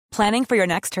Planning for your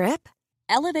next trip?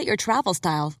 Elevate your travel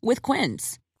style with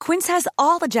Quince. Quince has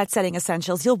all the jet-setting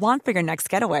essentials you'll want for your next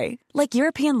getaway, like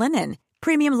European linen,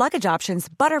 premium luggage options,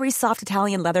 buttery soft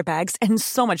Italian leather bags, and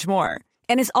so much more.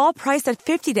 And is all priced at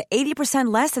 50 to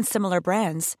 80% less than similar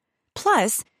brands.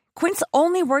 Plus, Quince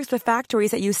only works with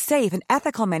factories that use safe and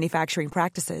ethical manufacturing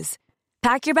practices.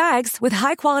 Pack your bags with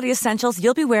high-quality essentials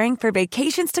you'll be wearing for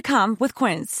vacations to come with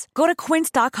Quince. Go to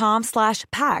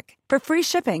quince.com/pack for free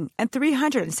shipping and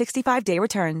 365-day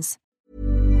returns.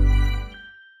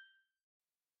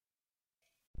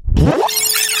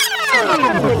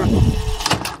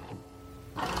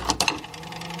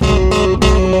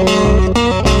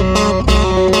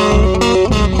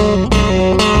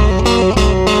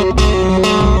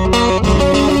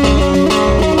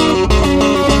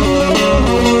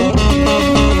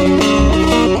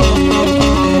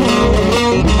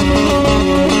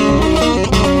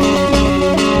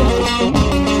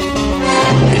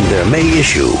 May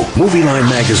issue, Movie Line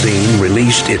magazine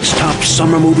released its top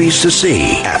summer movies to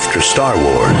see after Star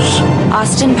Wars.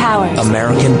 Austin Powers.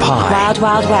 American Pie. Wild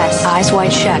Wild West. Eyes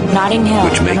Wide Shut. Notting Hill.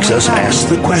 Which makes us ask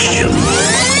the question,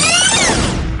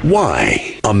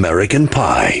 why American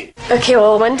Pie? Okay,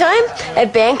 well, one time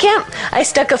at band camp, I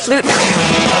stuck a flute.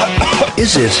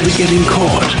 Is it getting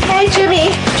caught? Hey, Jimmy.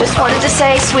 Just wanted to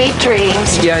say sweet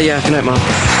dreams. Yeah. Good night, Mom.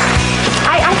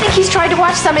 I think he's trying to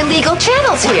watch some illegal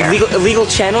channels here. Illegal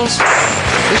channels?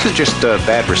 This is just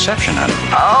bad reception, honey.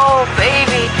 Oh,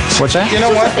 baby. What's that? You know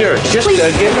what? Here, just give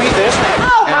me this.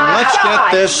 Oh, and let's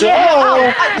get this. Yeah.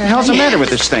 What the hell's the matter with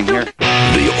this thing here?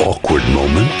 The awkward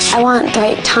moments. I want the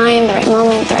right time, the right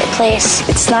moment, the right place.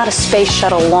 It's not a space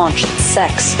shuttle launch, it's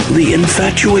sex. The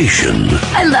infatuation.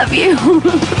 I love you.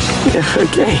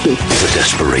 Okay. The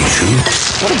desperation.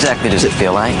 What exactly does it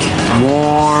feel like?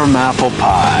 Warm apple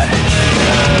pie.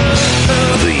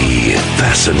 The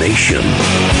fascination.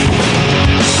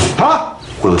 Huh?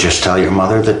 We'll just tell your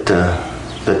mother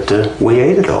that we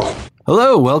ate it all.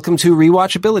 Hello, welcome to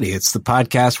Rewatchability. It's the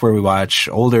podcast where we watch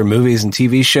older movies and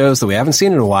TV shows that we haven't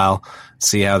seen in a while,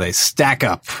 see how they stack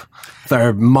up with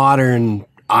our modern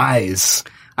eyes.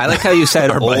 I like how you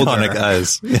said older,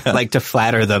 eyes. Yeah. like to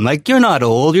flatter them. Like, you're not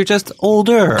old, you're just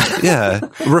older. Yeah,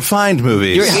 refined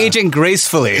movies. You're aging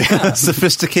gracefully.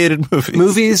 Sophisticated movies.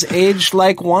 Movies age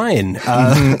like wine.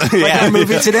 Like our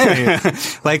movie today.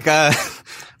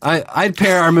 I'd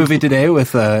pair our movie today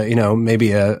with,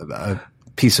 maybe a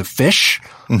piece of fish.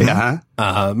 Mm-hmm.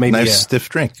 Yeah. Maybe nice stiff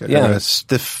drink. Yeah.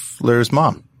 Stifler's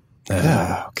mom.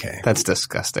 Okay. That's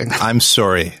disgusting. I'm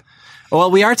sorry. Well,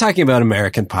 we are talking about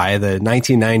American Pie, the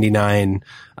 1999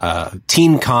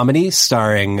 teen comedy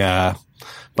starring a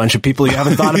bunch of people you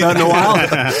haven't thought about in a while.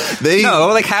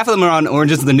 Like half of them are on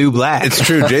Orange is the New Black. It's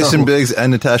true. Jason Biggs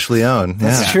and Natasha Lyonne.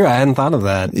 That's true. I hadn't thought of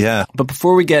that. Yeah. But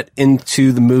before we get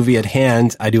into the movie at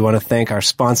hand, I do want to thank our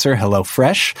sponsor,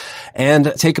 HelloFresh,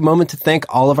 and take a moment to thank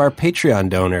all of our Patreon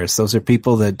donors. Those are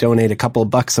people that donate a couple of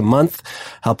bucks a month,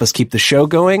 help us keep the show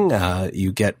going.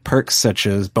 You get perks such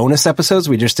as bonus episodes.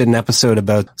 We just did an episode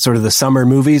about sort of the summer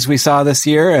movies we saw this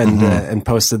year and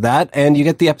posted that. And you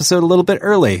get the episode a little bit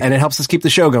early, and it helps us keep the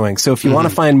show going. So if you want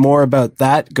to find more about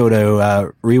that, go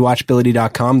to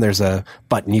rewatchability.com. There's a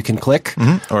button you can click.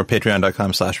 Or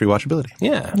patreon.com/rewatchability.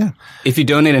 Yeah. If you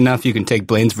donate enough, you can take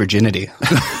Blaine's virginity.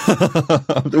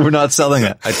 We're not selling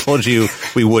it. I told you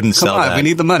we wouldn't sell that. We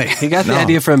need the money. You got the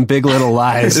idea from Big Little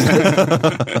Lies.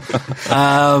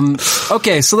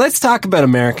 Okay, so let's talk about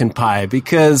American Pie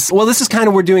because, well, this is kind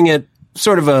of, we're doing it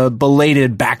sort of a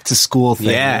belated back-to-school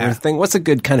thing. Yeah. We're thinking, what's a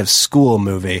good kind of school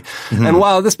movie? And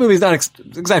while this movie's not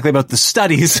exactly about the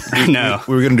studies. No.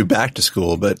 We were going to do Back to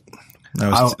School, but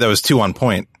that was too on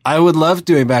point. I would love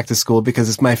doing Back to School because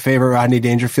it's my favorite Rodney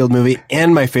Dangerfield movie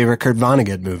and my favorite Kurt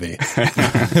Vonnegut movie.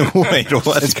 Wait,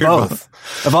 what? It's both.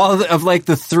 Of like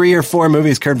the 3 or 4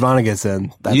 movies Kurt Vonnegut's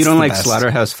in. That's you don't like best.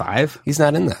 Slaughterhouse-Five? He's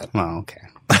not in that. Oh, okay.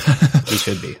 He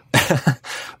should be.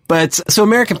 But so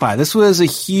American Pie, this was a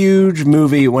huge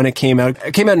movie when it came out.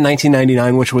 It came out in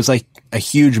 1999, which was like a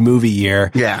huge movie year.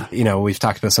 Yeah. You know, we've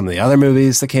talked about some of the other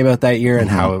movies that came out that year and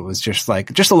how it was just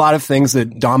a lot of things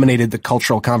that dominated the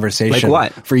cultural conversation.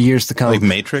 Like what? For years to come. Like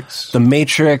Matrix? The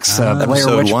Matrix, Blair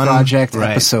Witch Project,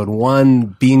 right. Episode 1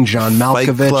 being John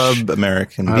Malkovich. Fight Club,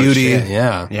 American Beauty. Shit,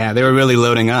 yeah. Yeah, they were really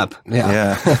loading up.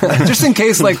 Yeah. Just in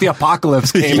case like the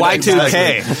apocalypse came.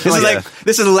 Y2K.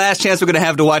 This is the last chance we're going to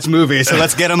have to watch movies, so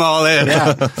let's get them I'm all in.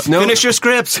 Yeah. Finish your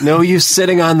scripts. No use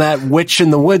sitting on that Witch in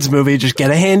the Woods movie. Just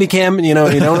get a handy cam. You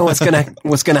don't know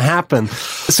what's gonna happen.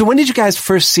 So when did you guys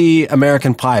first see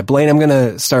American Pie? Blaine, I'm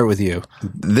gonna start with you.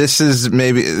 This is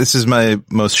my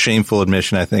most shameful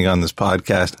admission, I think, on this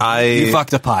podcast. You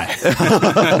fucked a pie.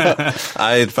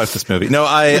 I fucked this movie. No,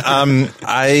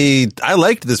 I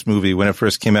liked this movie when it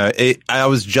first came out. I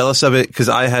was jealous of it because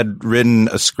I had written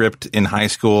a script in high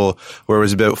school where it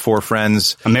was about 4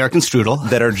 friends, American strudel,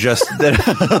 that are just that.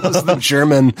 It was the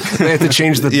German. They had to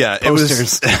change the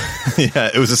posters.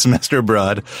 It was a semester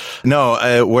abroad.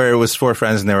 No, where it was 4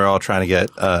 friends and they were all trying to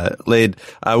get laid,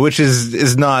 which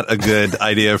is not a good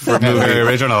idea for a movie. Very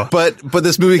original. But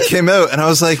this movie came out and I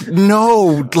was like,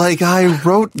 no, like I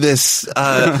wrote this.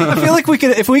 I feel like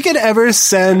if we could ever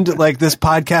send like this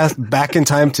podcast back in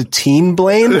time to teen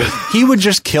Blaine, he would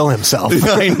just kill himself.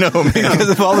 I know, man. Because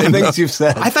of all the things you've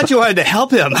said. I thought you wanted to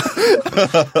help him.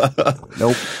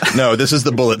 Nope. No, this is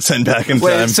the bullet sent back in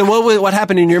time. So what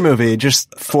happened in your movie?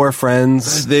 Just 4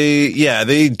 friends? They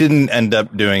didn't end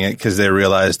up doing it because they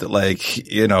realized that, like,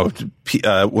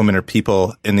 women are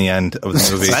people in the end of the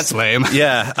movie. That's lame.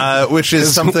 Yeah, which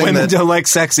is something women that don't like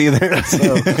sex either.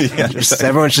 So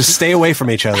everyone should stay away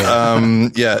from each other.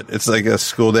 It's like a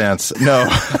school dance. No.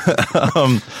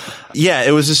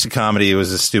 It was just a comedy. It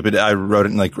was stupid. I wrote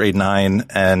it in like grade 9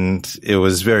 and it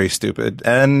was very stupid.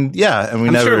 And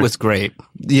I'm sure it was great.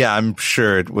 Yeah, I'm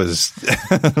sure it was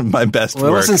my best work.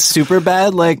 It wasn't super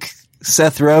bad. Like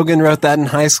Seth Rogen wrote that in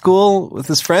high school with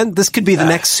his friend. This could be the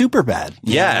next Superbad.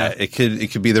 Yeah, it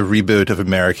could be the reboot of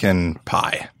American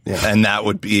Pie. Yeah. And that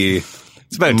would be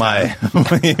my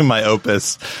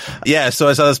opus. Yeah, so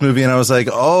I saw this movie and I was like,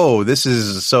 oh, this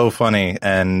is so funny.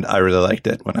 And I really liked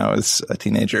it when I was a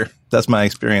teenager. That's my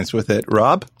experience with it.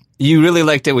 Rob? You really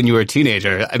liked it when you were a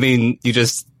teenager. I mean,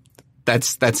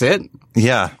 that's it?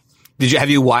 Yeah.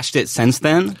 Have you watched it since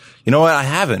then? You know what? I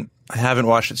haven't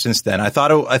watched it since then. I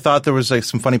thought there was like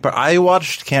some funny part. I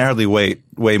watched Can't Hardly Wait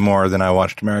way more than I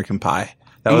watched American Pie.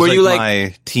 That was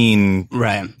my teen.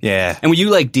 Right. Yeah. And were you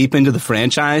like deep into the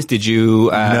franchise? Did you?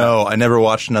 No, I never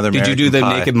watched another American Pie. Did you do the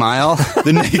Naked Mile?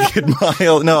 The Naked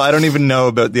Mile? No, I don't even know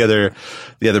about the other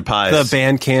pies. The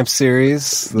Bandcamp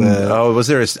series. Was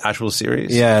there an actual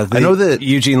series? Yeah. I know that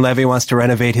Eugene Levy wants to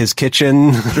renovate his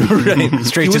kitchen. Right.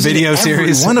 Straight to video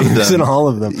series. One of them. He was in all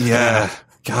of them. Yeah.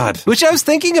 God. Which I was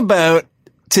thinking about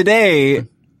today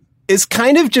is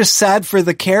kind of just sad for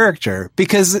the character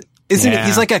because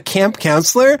he's like a camp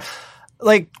counselor?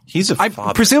 Like he's a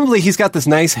father. Presumably he's got this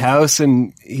nice house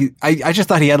and I just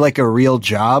thought he had like a real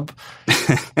job.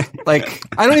 Like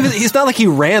he's not like he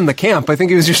ran the camp. I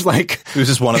think he was just like he was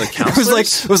just one of the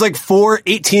counselors. It was like 4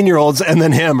 18-year-olds and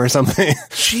then him or something.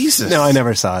 Jesus. No, I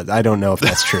never saw it. I don't know if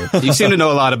that's true. You seem to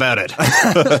know a lot about it.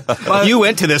 You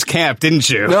went to this camp, didn't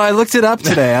you? No, I looked it up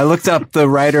today. I looked up the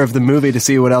writer of the movie to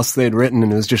see what else they'd written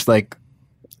and it was just like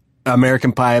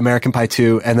American Pie, American Pie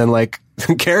 2, and then like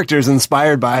characters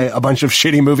inspired by a bunch of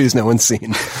shitty movies no one's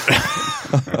seen.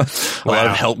 A lot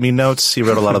of help me notes. He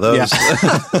wrote a lot of those.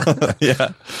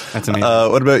 Yeah. That's amazing.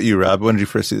 What about you, Rob? When did you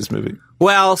first see this movie?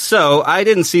 Well, so I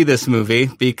didn't see this movie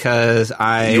because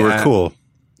You were cool.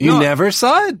 You never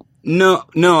saw it? No,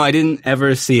 I didn't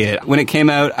ever see it. When it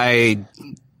came out, I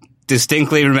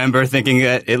distinctly remember thinking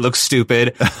that it looked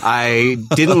stupid. I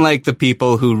didn't like the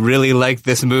people who really liked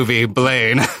this movie,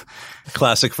 Blaine.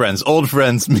 Classic friends, old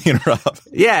friends, me and Rob.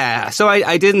 Yeah, so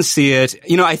I didn't see it.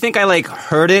 I think I like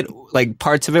heard it, like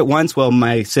parts of it once while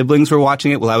my siblings were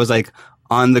watching it while I was like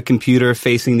on the computer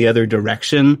facing the other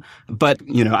direction. But,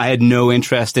 I had no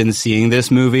interest in seeing this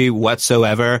movie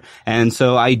whatsoever. And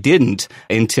so I didn't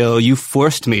until you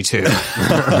forced me to.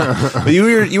 But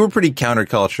you were pretty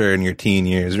counterculture in your teen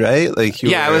years, right?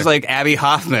 I was like Abby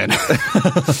Hoffman.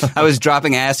 I was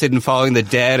dropping acid and following the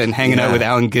dead and hanging out with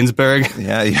Allen Ginsberg.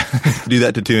 Yeah. Do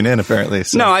that to tune in, apparently.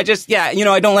 So. No, I just, I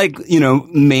don't like,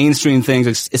 mainstream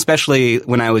things, especially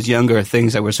when I was younger,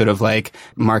 things that were sort of like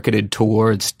marketed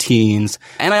towards teens.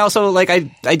 And I also I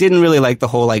didn't really like the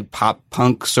whole like pop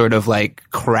punk sort of like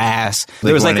crass.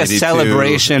 There was like a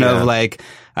celebration of like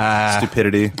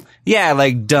stupidity. Yeah,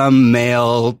 like dumb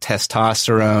male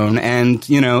testosterone, and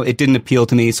it didn't appeal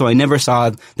to me, so I never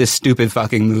saw this stupid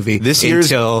fucking movie It's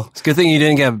a good thing you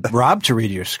didn't get Rob to read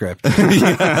your script.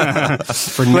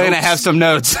 For Blaine, I have some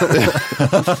notes.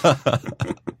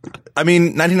 I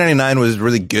mean, 1999 was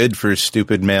really good for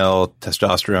stupid male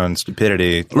testosterone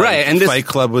stupidity. Right, and Fight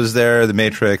Club was there, The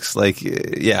Matrix,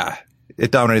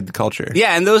 It dominated the culture.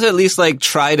 Yeah, and those at least like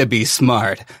try to be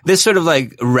smart. This sort of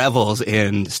like revels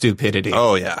in stupidity.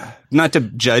 Oh, yeah. Not to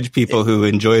judge people who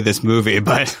enjoy this movie,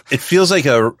 but it feels like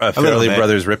a Fairly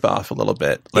Brothers ripoff a little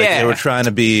bit. Like they were trying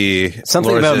to be something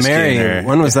Laura about Ziskin Mary.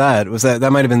 When was that?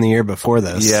 That might have been the year before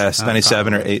this? Yes,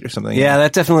 97 or 8 or something. Yeah,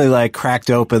 that definitely like cracked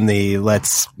open the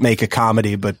let's make a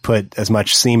comedy but put as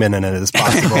much semen in it as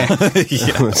possible.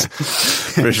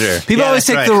 For sure. People always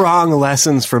take the wrong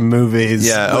lessons from movies.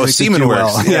 Yeah. Oh, semen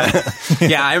works.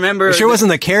 Yeah, I remember. It sure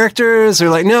wasn't the characters or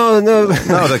like no. No,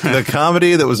 the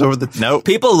comedy that was over the nope.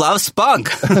 People love spunk.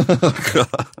 Oh,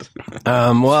 God.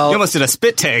 Well, you almost did a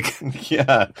spit take.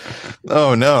 Yeah.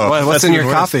 Oh no. What's in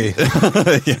your coffee?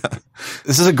 Yeah.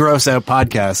 This is a gross out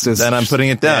podcast. Then I'm putting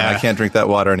it down. I can't drink that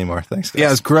water anymore. Thanks, guys. Yeah,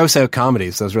 it was gross out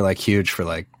comedies. Those were like huge for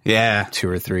like 2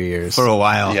 or 3 years. For a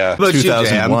while. Yeah. But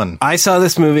 2001. I saw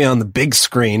this movie on the big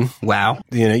screen. Wow.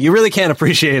 You really can't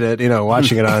appreciate it,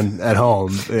 watching it at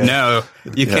home. Yeah. No,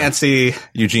 you can't see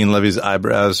Eugene Levy's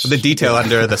eyebrows. The detail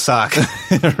under the sock.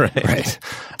 Right.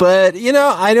 But,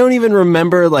 I don't even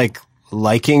remember like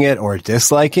liking it or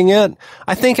disliking it.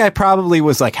 I think I probably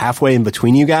was like halfway in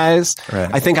between you guys. Right.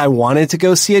 I think I wanted to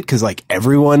go see it because like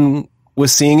everyone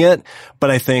was seeing it,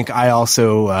 but I think I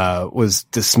also was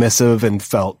dismissive and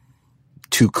felt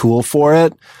too cool for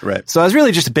it. Right. So I was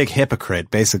really just a big hypocrite,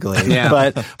 basically. Yeah.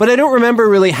 But I don't remember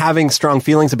really having strong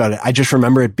feelings about it. I just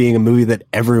remember it being a movie that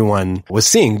everyone was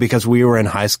seeing because we were in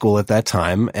high school at that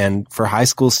time. And for high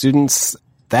school students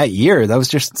that year, that was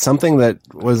just something that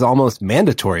was almost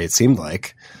mandatory, it seemed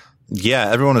like.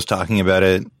 Yeah, everyone was talking about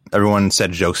it. Everyone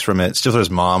said jokes from it. Stifler's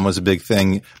mom was a big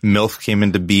thing. MILF came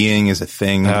into being as a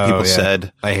thing. People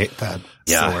said. I hate that.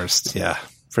 It's the worst. Yeah,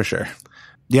 for sure.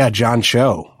 Yeah, John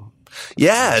Cho.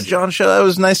 Yeah, John Cho. That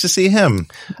was nice to see him.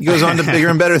 He goes on to bigger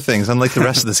and better things, unlike the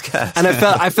rest of this cast. And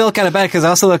I felt kind of bad because I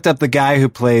also looked up the guy who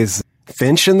plays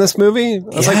Finch in this movie. I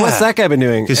was like, what's that guy been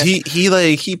doing? Because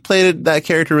he played that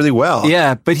character really well.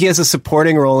 Yeah, but he has a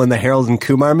supporting role in the Harold and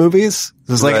Kumar movies.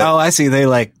 It was like, oh, I see.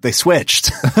 They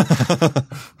switched.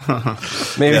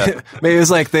 Maybe it was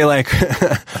like they like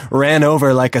ran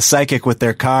over like a psychic with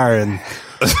their car and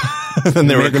they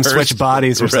made them switch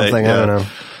bodies or something. Yeah. I don't know.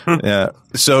 Yeah.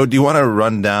 So do you want to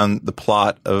run down the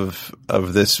plot of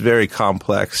this very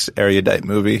complex, erudite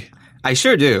movie? I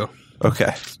sure do.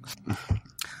 Okay.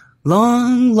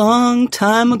 Long, long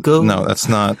time ago. No, that's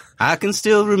not. I can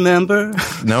still remember.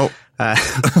 Nope.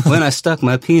 When I stuck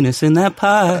my penis in that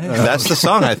pie. That's the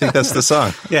song. I think that's the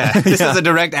song. Yeah. This is a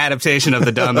direct adaptation of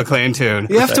the Don McLean tune.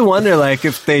 You have to wonder, like,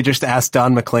 if they just asked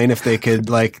Don McLean if they could,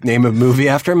 like, name a movie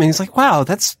after him. And he's like, wow,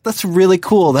 that's really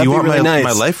cool. That'd be really nice.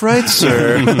 My life rights?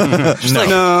 Or? Just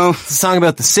no. It's a song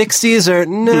about the 60s or,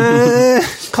 nah,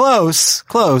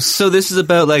 close. So this is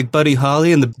about, like, Buddy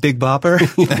Holly and the Big Bopper?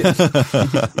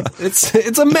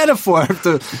 It's a metaphor.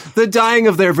 The dying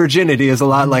of their virginity is a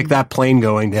lot like that plane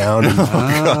going down.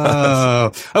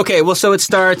 Oh. Okay, well, so it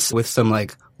starts with some,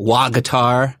 like, wah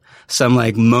guitar, some,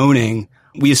 like, moaning.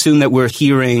 We assume that we're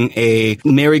hearing a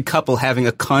married couple having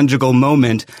a conjugal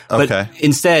moment, but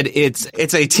instead it's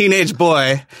a teenage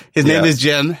boy. His name is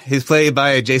Jim. He's played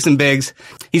by Jason Biggs.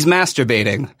 He's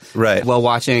masturbating while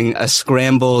watching a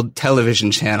scrambled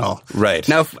television channel. Right.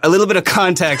 Now, a little bit of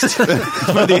context for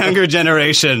the younger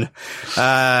generation.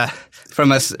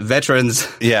 From us veterans.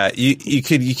 Yeah, you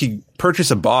could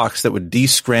purchase a box that would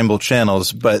descramble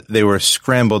channels, but they were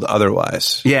scrambled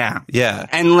otherwise. Yeah. Yeah.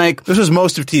 And like, this was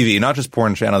most of TV, not just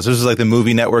porn channels. This was like the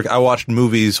movie network. I watched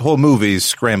whole movies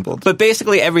scrambled. But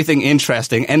basically everything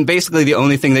interesting, and basically the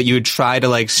only thing that you would try to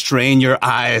like strain your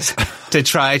eyes to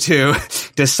try to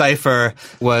decipher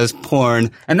was porn.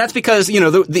 And that's because,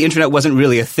 the internet wasn't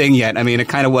really a thing yet. I mean, it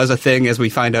kind of was a thing as we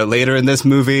find out later in this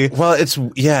movie. Well, it's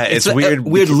weird.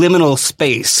 Weird liminal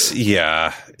space.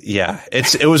 Yeah. Yeah.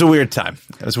 It was a weird time.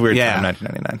 It was a weird time in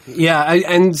 1999. Yeah.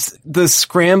 And the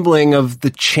scrambling of the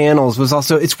channels was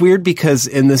also, it's weird because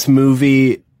in this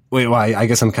movie, I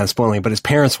guess I'm kind of spoiling it, but his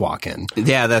parents walk in.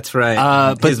 Yeah, that's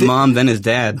right. But his mom, then his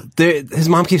dad. His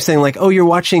mom keeps saying like, oh, you're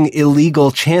watching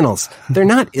illegal channels. They're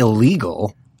not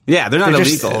illegal. Yeah, they're not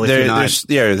illegal.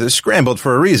 They're scrambled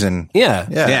for a reason.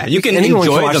 Yeah. You can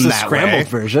enjoy them that scrambled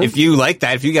version. If you like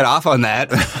that, if you get off on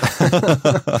that.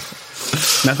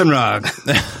 Nothing wrong.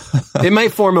 It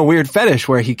might form a weird fetish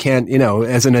where he can't,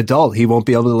 as an adult, he won't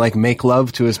be able to like make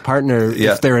love to his partner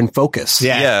if they're in focus.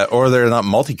 Yeah, or they're not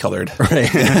multicolored. Right.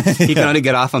 He can only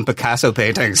get off on Picasso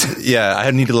paintings. Yeah,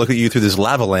 I need to look at you through this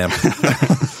lava lamp.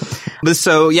 But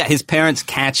so, his parents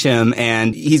catch him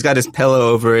and he's got his pillow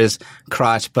over his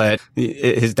crotch, but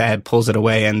his dad pulls it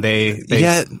away, and they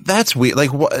yeah, that's weird. Like,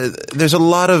 there's a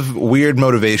lot of weird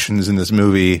motivations in this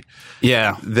movie.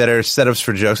 Yeah, that are setups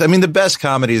for jokes. I mean, the best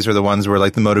comedies are the ones where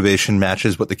like the motivation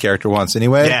matches what the character wants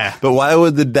anyway. Yeah. But why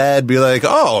would the dad be like,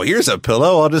 "Oh, here's a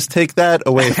pillow. I'll just take that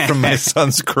away from my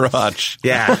son's crotch"?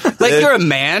 Yeah, like you're a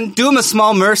man. Do him a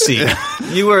small mercy.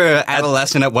 You were an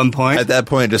adolescent at one point. At that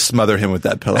point, just smother him with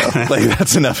that pillow. Like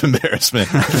that's enough embarrassment.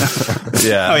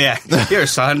 Yeah. Oh yeah. Here,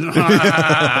 son.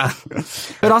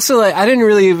 But also, like, I didn't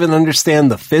really even understand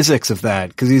the physics of that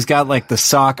because he's got like the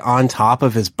sock on top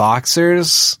of his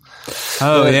boxers.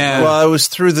 Oh yeah. Well, it was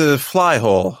through the fly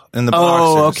hole in the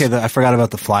Oh, boxers. okay. I forgot about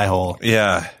the fly hole.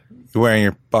 Yeah. You're wearing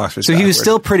your boxers. So he was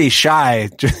still pretty shy.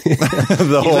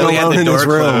 The whole he had the door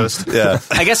room. closed. Yeah.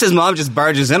 I guess his mom just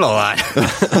barges in a lot.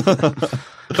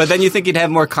 But then you think he'd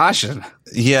have more caution.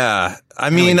 Yeah. I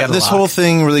mean, this whole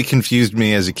thing really confused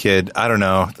me as a kid. I don't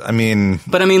know.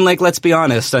 But like, let's be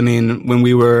honest. I mean, when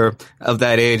we were of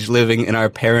that age living in our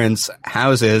parents'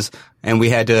 houses and we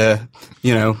had to,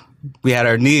 we had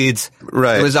our needs.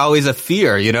 Right. It was always a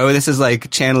fear, This is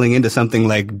like channeling into something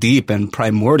like deep and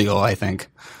primordial, I think.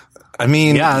 I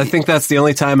mean, yeah, I think that's the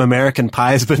only time American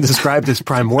Pie has been described as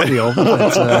primordial.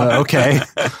 But, okay.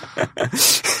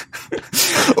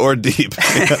 Or deep.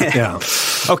 Yeah.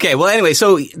 Okay, well, anyway,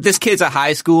 so this kid's a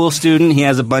high school student. He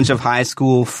has a bunch of high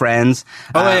school friends.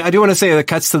 I do want to say it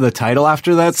cuts to the title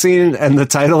after that scene, and the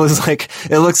title is like,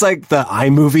 it looks like the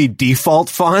iMovie default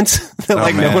font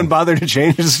that no one bothered to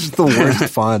change. It's just the worst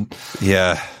font.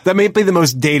 Yeah. That may be the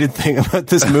most dated thing about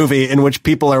this movie, in which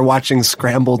people are watching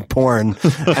scrambled porn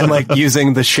and like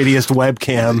using the shittiest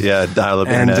webcam. Yeah, dial-up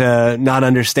and not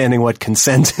understanding what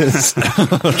consent is.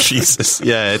 Oh, Jesus.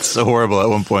 Yeah, it's so horrible at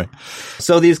one point.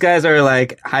 So these guys are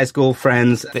like high school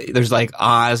friends. There's like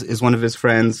Oz is one of his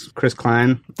friends, Chris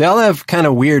Klein. They all have kind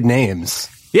of weird names.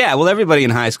 Yeah, well, everybody in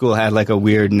high school had like a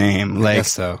weird name. Like, I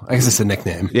guess so. I guess it's a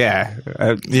nickname. Yeah.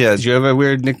 Yeah. Did you have a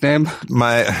weird nickname?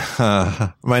 My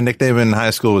nickname in high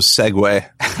school was Segway.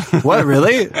 What,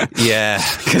 really? Yeah.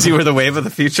 Because you were the wave of the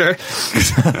future?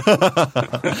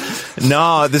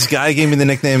 No, this guy gave me the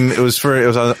nickname. I was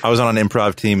on an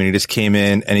improv team, and he just came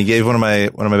in and he gave one of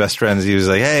my best friends. He was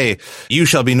like, "Hey, you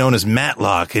shall be known as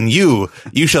Matlock, and you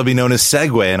shall be known as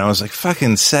Segway." And I was like,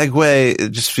 "Fucking Segway!"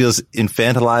 It just feels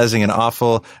infantilizing and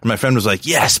awful. And my friend was like,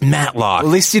 "Yes, Matlock." At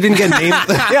least you didn't get named.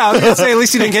 Yeah, I was going to say, at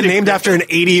least you didn't get named after an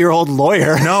 80-year-old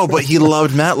lawyer. No, but he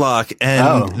loved Matlock,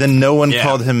 and then no one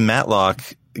called him Matlock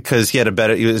because he had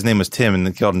his name was Tim, and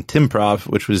they called him Timprov,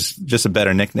 which was just a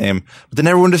better nickname. But then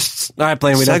everyone just all right,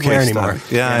 Blaine, we don't care anymore.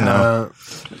 Yeah, I know.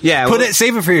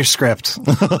 Save it for your script.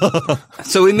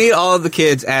 So we meet all of the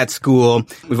kids at school.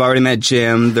 We've already met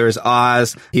Jim. There's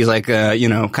Oz. He's like a,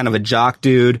 kind of a jock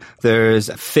dude. There's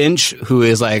Finch, who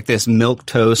is like this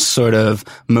milquetoast sort of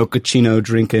mochaccino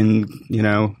drinking,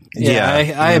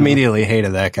 Yeah, I immediately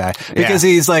hated that guy because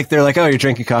he's like, they're like, "Oh, you're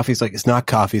drinking coffee." He's like, "It's not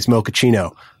coffee, it's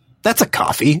mochaccino." That's a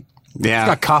coffee. Yeah. It's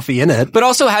got coffee in it. But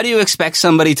also, how do you expect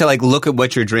somebody to like look at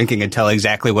what you're drinking and tell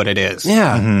exactly what it is?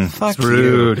 Yeah. Fuck it's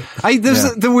rude.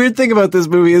 The weird thing about this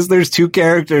movie is there's two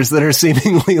characters that are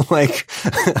seemingly like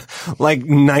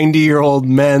 90-year-old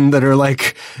men that are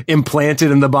like implanted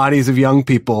in the bodies of young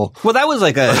people. Well, that was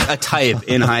like a type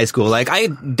in high school. Like, I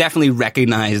definitely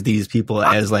recognize these people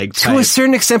as like type. To a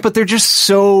certain extent, but they're just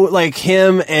so like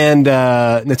him and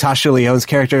Natasha Lyonne's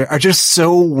character are just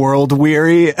so world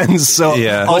weary and so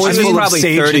always full of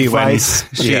sage advice.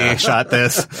 She shot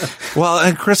this. Well,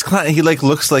 and Chris Klein, he like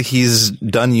looks like he's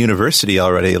done university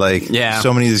already. Like,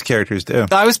 so many of these characters do.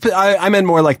 I meant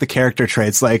more like the character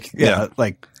traits, like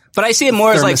like. But I see it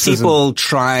more as like people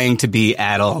trying to be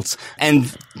adults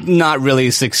and not really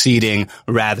succeeding,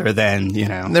 rather than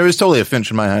There was totally a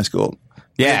Finch in my high school.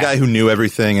 Yeah, a guy who knew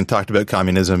everything and talked about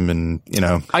communism, and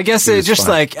I guess it just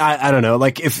fun. Like I don't know,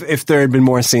 like if there had been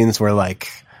more scenes where like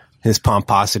his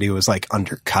pomposity was like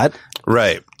undercut.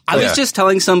 Right. I was just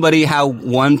telling somebody how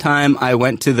one time I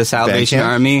went to the Salvation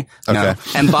Army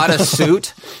and bought a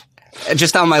suit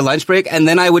just on my lunch break, and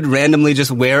then I would randomly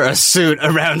just wear a suit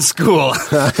around school.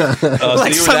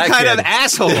 Like some kind of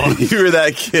asshole. You were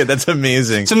that kid. That's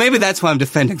amazing. So maybe that's why I'm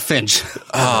defending Finch.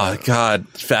 Oh, God.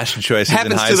 Fashion choices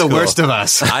happens in high to school. The worst of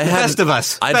us. Best of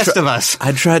us. Best of us.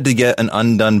 I tried to get an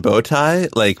undone bow tie,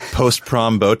 like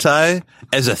post-prom bow tie,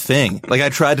 as a thing. Like, I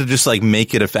tried to just like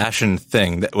make it a fashion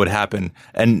thing that would happen,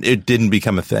 and it didn't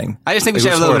become a thing. I just think we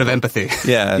should have a little bit of empathy.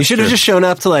 Yeah. You should have just shown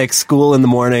up to like school in the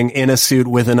morning in a suit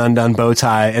with an undone tie-dye bow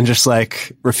tie and just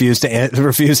like refuse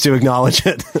to acknowledge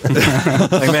it.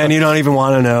 Like, man, you don't even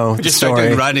want to know. Just the story. start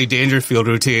doing Rodney Dangerfield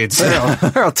routines.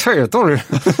 I'll tell you.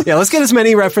 Yeah, let's get as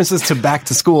many references to Back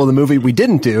to School, the movie we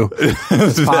didn't do,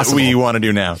 as that possible. we want to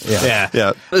do now.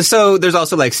 Yeah. So there's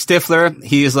also like Stifler.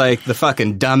 He's like the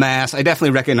fucking dumbass. I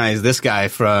definitely recognize this guy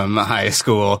from high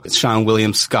school. It's Sean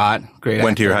William Scott. Great.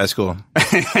 Went to your high school.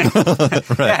 Right.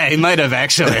 Yeah, he might have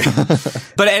actually.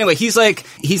 But anyway, he's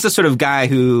the sort of guy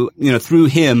who, through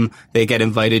him, they get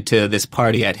invited to this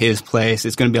party at his place.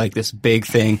 It's going to be like this big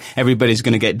thing. Everybody's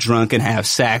going to get drunk and have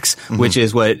sex, which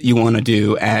is what you want to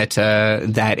do at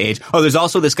that age. Oh, there's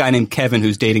also this guy named Kevin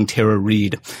who's dating Tara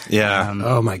Reid. Yeah.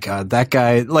 Oh my God. That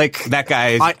guy,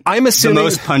 I'm assuming the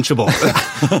most punchable.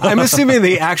 I'm assuming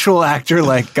the actual actor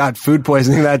got food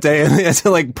poisoning that day and they had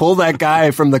to pull that guy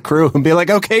from the crew and be like,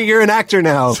 okay, you're an actor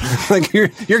now.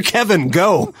 You're Kevin,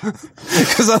 go.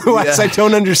 Because otherwise I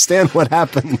don't understand what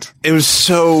happened. It was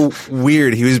so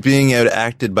weird. He was being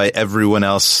out-acted by everyone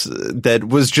else that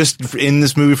was just in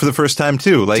this movie for the first time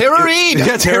too. Tara Reid!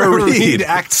 Yeah, Tara Reid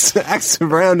acts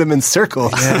around him in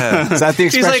circles. Yeah. Is that the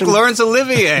expression? She's like Laurence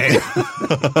Olivier.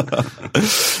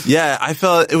 Yeah, I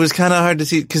felt it was kind of hard to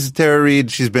see because Tara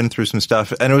Reid, she's been through some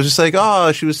stuff, and it was just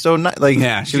oh, she was so nice.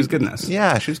 Yeah, she was good in this.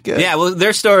 Yeah, she was good. Yeah, well,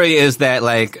 their story is that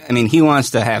he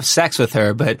wants to have sex with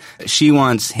her, but she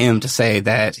wants him to say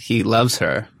that he loves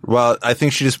her. Well, I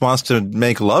think she just wants to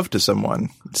make love to someone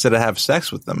instead of have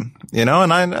sex with them, and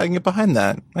I can get behind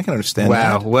that. I can understand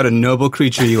that. Wow, what a noble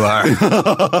creature you are.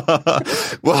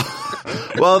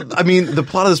 Well, I mean, the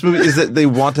plot of this movie is that they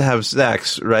want to have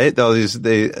sex, right?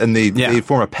 They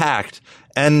form a pact,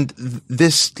 and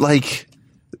this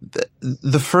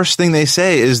the first thing they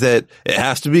say is that it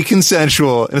has to be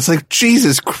consensual, and it's like,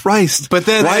 Jesus Christ! But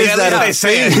then why is that a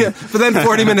thing? But then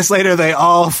 40 minutes later, they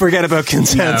all forget about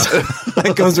consent.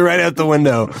 That goes right out the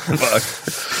window.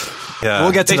 Fuck. Yeah.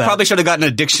 We'll get to They that. probably should have gotten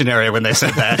a dictionary when they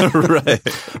said that. Right.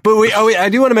 But I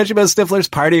do want to mention about Stifler's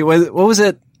party. What was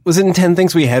it? Was it in 10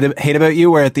 Things We Hate About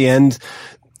You, where at the end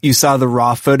you saw the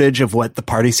raw footage of what the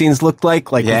party scenes looked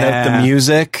like without the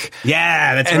music.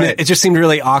 Yeah, that's and right. it just seemed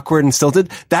really awkward and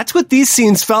stilted. That's what these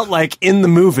scenes felt like in the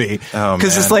movie. Oh,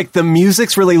 because it's man. the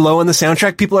music's really low on the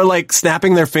soundtrack. People are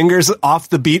snapping their fingers off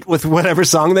the beat with whatever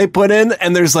song they put in,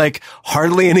 and there's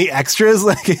hardly any extras.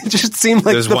 It just seemed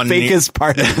like There's the one fakest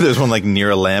party. There's one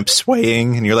near a lamp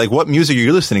swaying, and you're like, what music are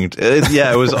you listening to?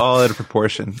 It was all out of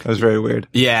proportion. It was very weird.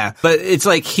 Yeah, but it's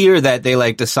here that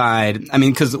they decide,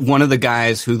 because one of the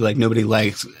guys who nobody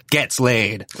likes gets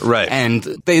laid. Right. And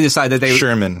they decide that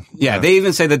Sherman. Yeah, they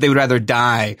even say that they would rather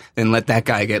die than let that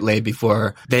guy get laid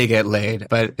before they get laid.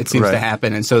 But it seems to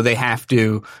happen, and so they have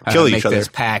to kill make each other. this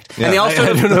pact. Yeah. And they also I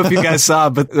don't know if you guys saw,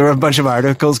 but there were a bunch of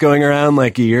articles going around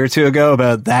a year or two ago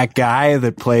about that guy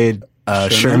that played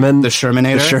Sherman. The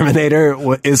Shermanator? The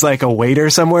Shermanator is a waiter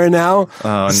somewhere now.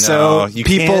 Oh, no. So you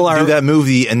people can't are do that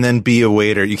movie and then be a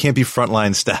waiter. You can't be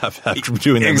frontline staff after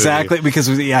doing that exactly movie. because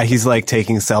he's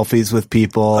taking selfies with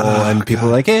people and people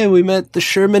are like, hey, we met the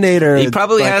Shermanator. he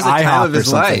probably has the time IHOP of or his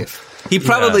something. life. He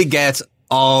probably gets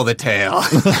all the tail.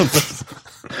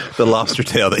 The lobster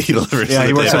tail that he delivers. Yeah, to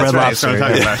he the works table. at Red That's Lobster.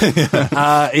 right, that's what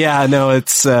I'm talking about.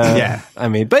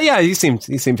 It's but yeah, he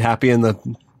seemed happy in the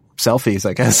selfies,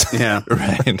 I guess. Yeah.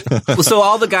 Right. So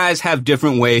all the guys have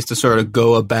different ways to sort of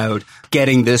go about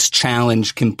getting this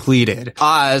challenge completed.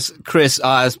 Chris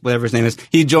Oz, whatever his name is,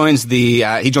 he joins Glee.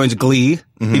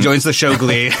 Mm-hmm. He joins the show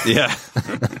Glee. Yeah.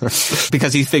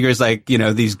 Because he figures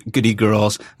these goody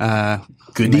girls,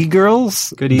 Goody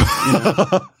girls? goody.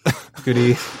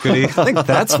 I think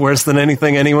that's worse than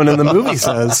anything anyone in the movie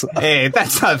says. Hey,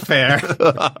 that's not fair.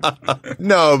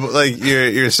 No, but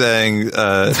you're saying,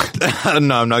 I don't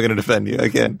know, I'm not going to defend you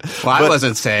again. Well, I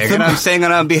wasn't saying it. I'm saying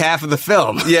it on behalf of the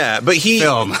film. Yeah, but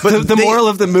But the moral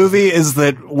of the movie is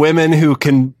that women who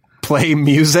can play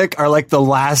music are the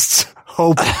last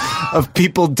hope of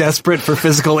people desperate for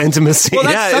physical intimacy. Well,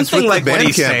 that's it's something with the like what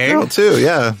he's Bandcamp saying. girl too.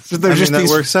 Yeah, that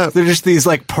works out. They're just these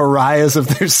pariahs of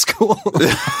their school.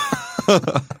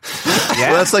 Well,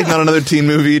 that's not another teen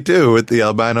movie too with the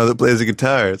albino that plays the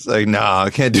guitar. It's no, I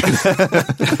can't do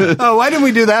that. Oh, why didn't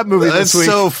we do that movie That's this week?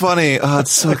 so funny. Oh,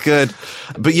 it's so good.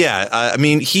 But yeah,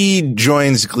 he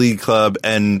joins Glee Club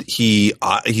and he's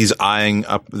eyeing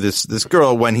up this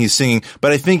girl when he's singing.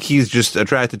 But I think he's just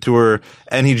attracted to her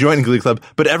and he joined Glee Club.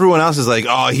 But everyone else is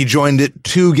he joined it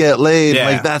to get laid.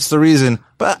 Yeah. That's the reason.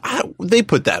 But they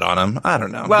put that on him. I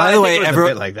don't know. Well, By the way, a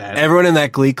everyone, bit like that. everyone in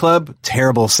that Glee Club,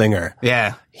 terrible singer.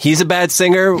 Yeah. He's a bad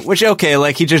singer, which,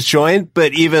 okay, he just joined,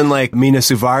 but even Mina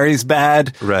Suvari's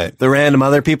bad. Right. The random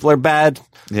other people are bad.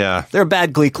 Yeah. They're a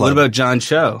bad Glee Club. What about John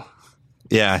Cho?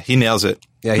 Yeah, he nails it.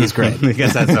 Yeah, he's great. I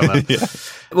guess that's so much. Yeah.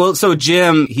 Well, so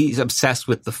Jim, he's obsessed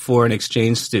with the foreign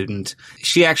exchange student.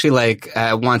 She actually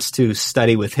wants to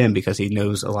study with him because he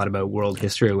knows a lot about world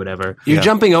history or whatever. You're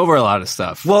jumping over a lot of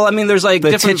stuff. Well, I mean, there's like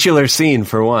the titular scene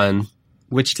for one.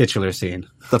 Which titular scene?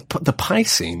 The pie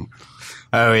scene.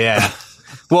 Oh yeah.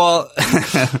 Well,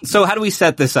 so how do we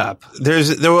set this up?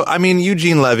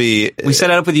 Eugene Levy. We set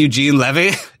it up with Eugene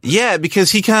Levy? Yeah,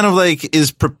 because he kind of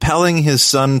is propelling his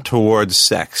son towards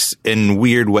sex in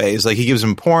weird ways. Like he gives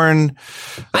him porn.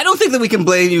 I don't think that we can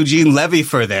blame Eugene Levy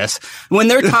for this. When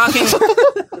they're talking,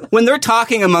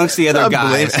 amongst the other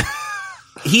guys.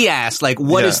 He asked,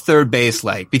 what is third base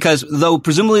like? Because though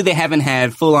presumably they haven't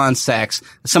had full-on sex,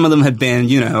 some of them have been,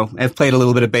 have played a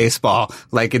little bit of baseball,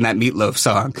 like in that Meatloaf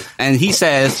song. And he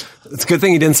says... It's a good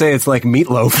thing he didn't say it's like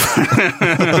meatloaf.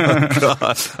 Oh,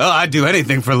 God. Oh, I'd do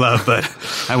anything for love, but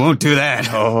I won't do that.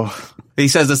 Oh. He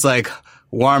says it's like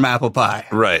warm apple pie.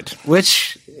 Right.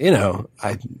 Which,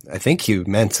 I think you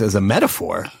meant as a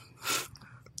metaphor.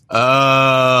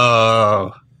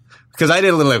 Oh... Because I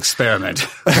did a little experiment.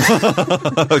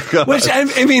 Oh, God. Which,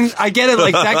 I mean, I get it.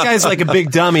 That guy's a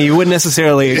big dummy. You wouldn't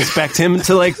necessarily expect him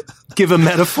to, give a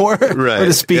metaphor right. or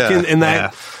to speak in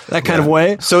that kind of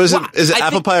way. So is it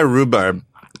apple pie or rhubarb?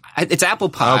 It's apple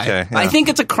pie. Okay. Yeah. I think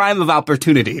it's a crime of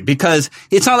opportunity because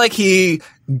it's not like he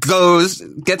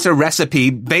gets a recipe,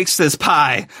 bakes this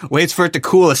pie, waits for it to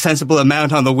cool a sensible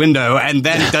amount on the window, and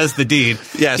then does the deed.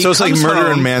 Yeah, so it's like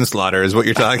murder and manslaughter is what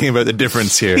you're talking about, the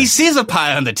difference here. He sees a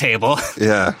pie on the table.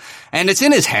 Yeah. And it's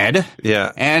in his head.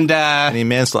 Yeah. And he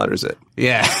manslaughters it.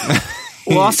 Yeah.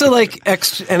 Well, also, an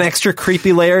extra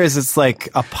creepy layer is it's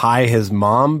a pie his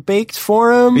mom baked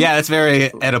for him. Yeah, that's very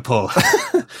Oedipal.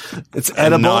 It's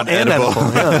edible and edible.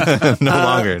 Yeah.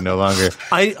 No longer.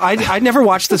 I never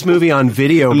watched this movie on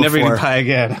video before. Never eaten pie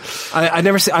again.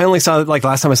 I only saw it,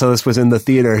 last time I saw this was in the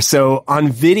theater. So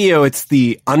on video, it's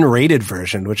the unrated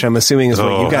version, which I'm assuming is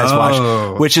what you guys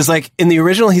watched, which is in the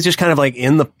original, he's just kind of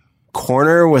in the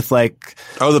corner with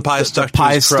the pie stuck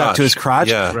to his crotch.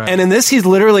 Yeah. Right. And in this, he's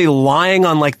literally lying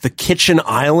on the kitchen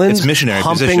island. It's missionary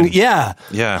humping, position.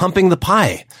 Yeah. Humping the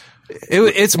pie.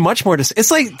 It's much more,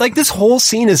 it's like this whole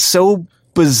scene is so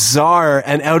bizarre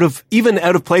and out of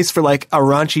place for a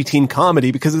raunchy teen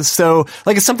comedy because it's so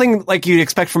it's something you'd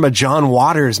expect from a John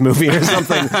Waters movie or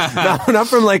something, not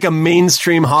from a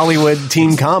mainstream Hollywood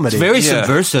teen comedy. It's very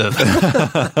subversive.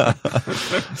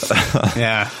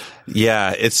 Yeah.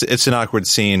 Yeah, it's an awkward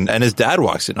scene, and his dad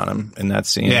walks in on him in that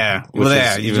scene. Yeah,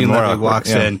 Eugene Levy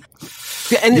walks in.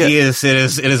 Yeah, and it is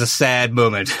a sad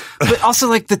moment. But also,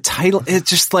 the title, it's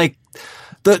just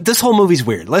this whole movie's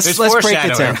weird. Let's break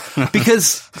it down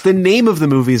because the name of the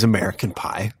movie is American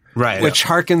Pie. Right. Which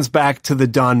harkens back to the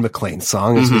Don McLean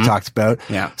song, as we talked about.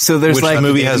 Yeah. So there's which the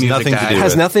movie has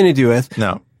nothing to do with.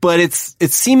 No. But it's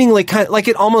seemingly kind of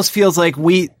it almost feels like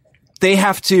they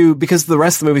have to, because the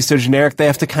rest of the movie is so generic, they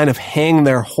have to kind of hang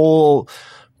their whole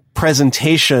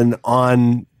presentation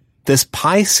on this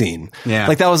pie scene.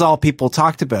 Yeah. That was all people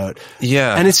talked about.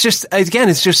 Yeah. And it's just, again,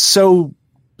 it's just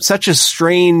such a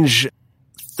strange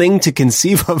thing to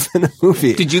conceive of in a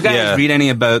movie. Did you guys read any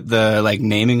about the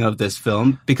naming of this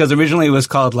film? Because originally it was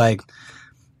called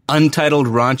Untitled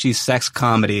Raunchy Sex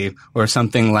Comedy or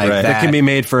something like that. That can be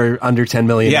made for under $10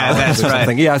 million. Yeah, that's right.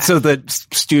 Something. Yeah, so the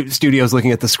studios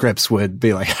looking at the scripts would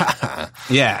be like,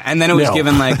 yeah, and then it was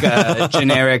given a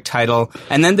generic title.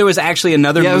 And then there was actually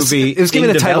another movie. It was given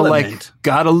a title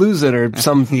Gotta Lose It or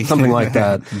something like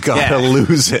that. Gotta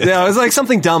Lose It. Yeah, it was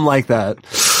something dumb like that.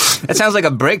 It sounds like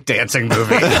a breakdancing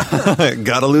movie.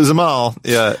 Gotta lose them all.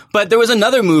 Yeah. But there was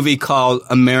another movie called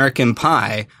American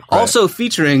Pie, also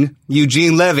featuring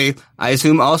Eugene Levy, I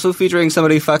assume also featuring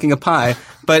somebody fucking a pie,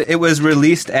 but it was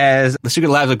released as The Secret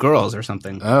Lives of Girls or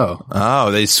something.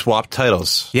 Oh, they swapped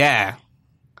titles. Yeah.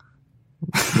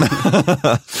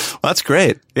 Well, that's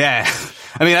great. Yeah.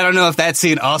 I mean, I don't know if that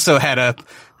scene also had a...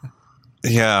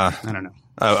 Yeah. I don't know.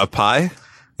 A pie?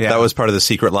 Yeah. That was part of the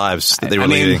Secret Lives that they were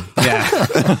leading. Yeah.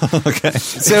 Okay.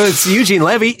 So it's Eugene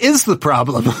Levy is the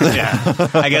problem. Yeah.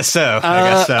 I guess so.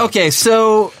 Okay,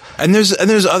 so... And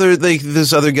there's other,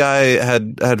 this other guy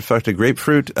had fucked a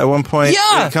grapefruit at one point.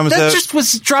 Yeah, that just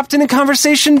was dropped in a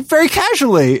conversation very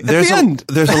casually at the end.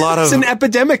 There's a lot of... It's an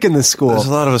epidemic in the school. There's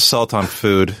a lot of assault on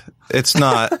food. It's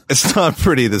not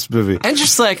pretty, this movie. And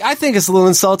just I think it's a little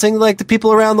insulting, the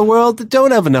people around the world that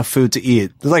don't have enough food to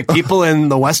eat. People in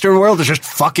the Western world are just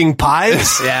fucking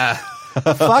pies. Yeah.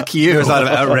 Fuck you. There's a lot of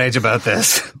outrage about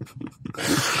this.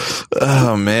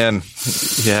 Oh, man.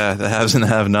 Yeah, the haves and the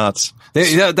have-nots.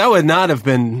 That would not have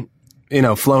been,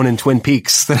 flown in Twin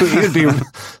Peaks. He would be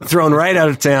thrown right out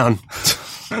of town.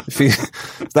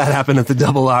 If that happened at the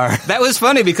Double R. That was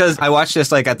funny because I watched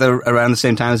this like around the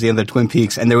same time as the other Twin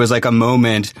Peaks, and there was like a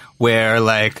moment where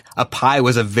like a pie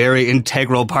was a very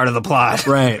integral part of the plot.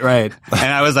 Right.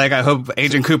 And I was like, I hope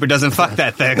Agent Cooper doesn't fuck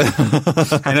that thing.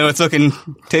 I know it's looking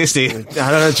tasty. I don't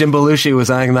know. Jim Belushi was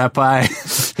eyeing that pie.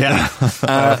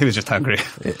 Yeah, he was just hungry.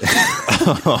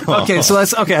 Okay, so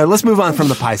let's move on from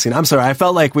the pie scene. I'm sorry, I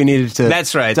felt like we needed to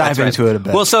dive into it a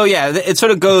bit. Well, so yeah, it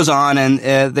sort of goes on,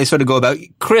 and they sort of go about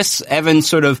Chris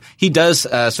Evans. He does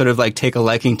sort of like take a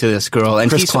liking to this girl, and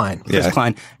Chris Klein.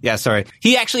 Yeah, sorry.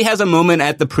 He actually has a moment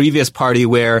at the previous party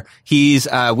where he's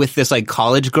with this like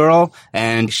college girl,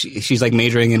 and she's like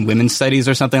majoring in women's studies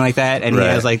or something like that, and he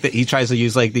has like he tries to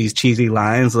use like these cheesy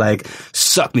lines like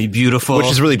 "suck me, beautiful,"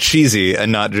 which is really cheesy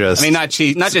and not just. I mean, not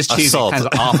just cheesy, kind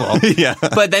of awful. Yeah.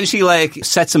 But then she like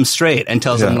sets him straight and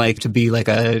tells him like to be like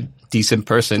a decent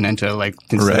person and to like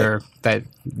consider that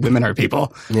women are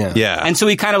people. Yeah. And so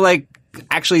he kind of like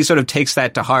actually sort of takes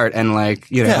that to heart and like,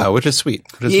 you know. Yeah, which is sweet.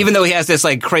 Even though he has this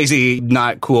like crazy,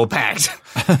 not cool pact.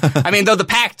 I mean, though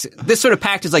this sort of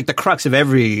pact is like the crux of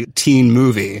every teen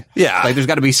movie. Yeah. Like there's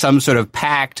got to be some sort of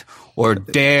pact or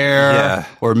dare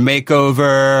or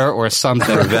makeover or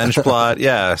something. Revenge plot.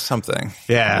 Yeah, something.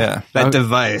 Yeah. That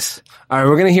device. All right,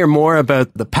 we're going to hear more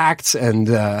about the pacts and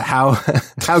how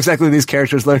exactly these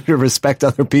characters learn to respect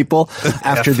other people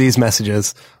after these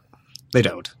messages. They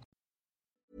don't.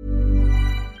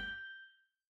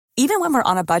 Even when we're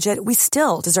on a budget, we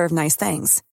still deserve nice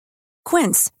things.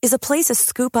 Quince is a place to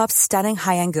scoop up stunning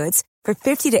high-end goods for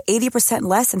 50 to 80%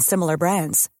 less than similar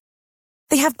brands.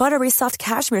 They have buttery soft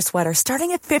cashmere sweaters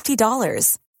starting at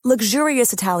 $50,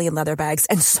 luxurious Italian leather bags,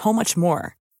 and so much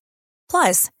more.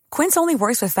 Plus, Quince only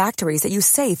works with factories that use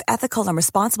safe, ethical, and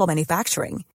responsible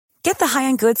manufacturing. Get the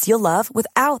high-end goods you'll love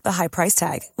without the high price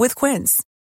tag with Quince.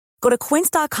 Go to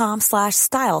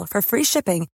quince.com/style for free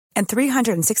shipping and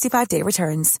 365-day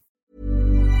returns.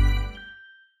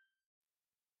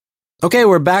 Okay,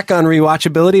 we're back on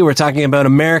Rewatchability. We're talking about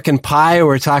American Pie.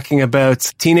 We're talking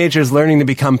about teenagers learning to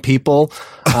become people.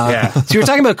 So you were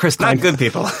talking about Chris Klein. Not good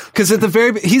people. Because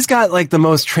he's got like the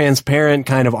most transparent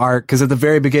kind of arc. Because at the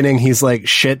very beginning, he's like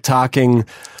shit talking,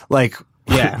 like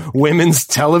women's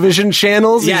television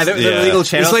channels. Yeah, the illegal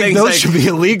channels. It's like those should be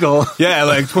illegal. Yeah,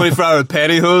 like 24-hour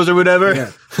pantyhose or whatever.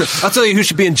 Yeah. I'll tell you who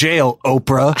should be in jail,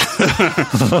 Oprah.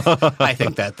 I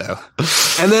think that though.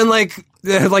 And then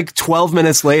like 12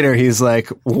 minutes later, he's like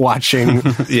watching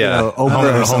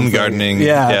Oprah home gardening.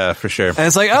 Yeah, for sure. And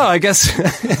it's like, oh, I guess,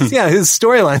 his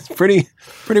storyline's pretty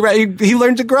right. He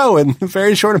learned to grow in a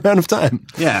very short amount of time.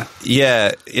 Yeah.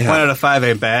 1 out of 5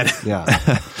 ain't bad. Yeah.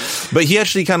 But he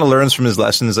actually kind of learns from his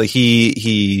lessons. Like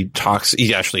he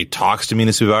actually talks to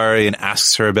Mina Suvari and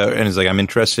asks her about, and he's like, I'm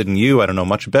interested in you. I don't know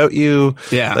much about you.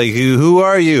 Yeah. Like, who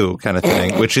are you kind of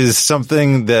thing, which is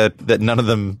something that none of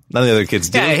the other kids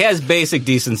do. Yeah, he has basic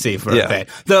decency for a bit.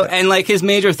 Though, and like his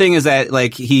major thing is that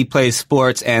like he plays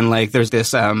sports and like there's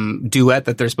this duet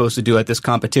that they're supposed to do at this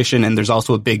competition, and there's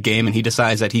also a big game, and he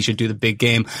decides that he should do the big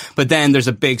game. But then there's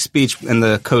a big speech and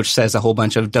the coach says a whole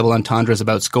bunch of double entendres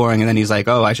about scoring, and then he's like,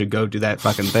 oh, I should go do that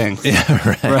fucking thing.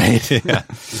 Yeah, right. Yeah.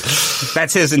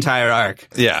 That's his entire arc.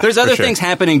 Yeah. There's other things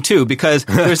happening too, because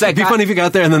there's that It'd be funny if you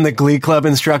got there and then the Glee Club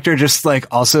instructor just like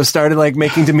also started like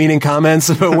making demeaning comments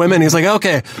about women. He's like,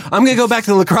 okay, I'm going to go back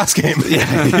to the lacrosse game.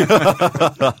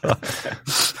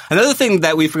 Another thing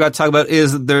that we forgot to talk about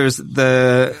is there's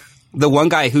the one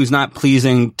guy who's not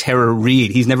pleasing Tara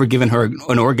Reid. He's never given her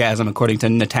an orgasm, according to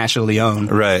Natasha Lyonne.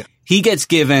 Right. He gets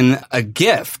given a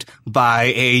gift by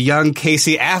a young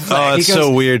Casey Affleck. Oh, it's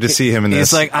so weird to see him in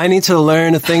this. He's like, I need to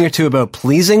learn a thing or two about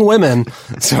pleasing women,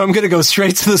 so I'm going to go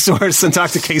straight to the source and talk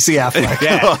to Casey Affleck.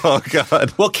 Yeah. Oh,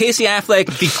 God. Well, Casey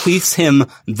Affleck bequeaths him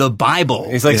the Bible.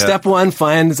 He's like, step 1,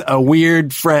 find a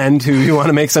weird friend who you want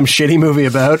to make some shitty movie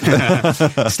about.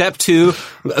 Step 2,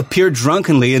 appear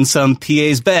drunkenly in some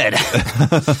PA's bed.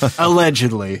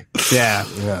 Allegedly.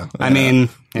 Yeah. I mean...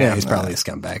 Yeah, he's probably a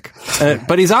scumbag.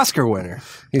 But he's Oscar winner.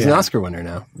 He's an Oscar winner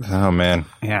now. Oh, man.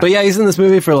 Yeah. But yeah, he's in this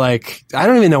movie for like, I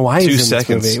don't even know why he's in this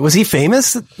movie. Was he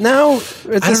famous now?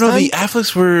 I don't know. The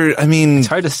Afflecks were, I mean... It's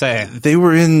hard to say. They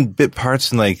were in bit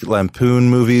parts in like Lampoon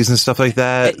movies and stuff like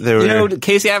that. They were, you know,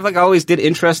 Casey Affleck always did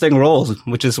interesting roles,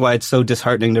 which is why it's so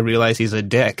disheartening to realize he's a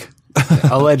dick.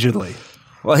 Allegedly.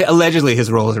 Well, allegedly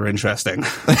his roles are interesting. No,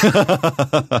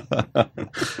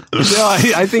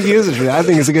 I think he is interesting. I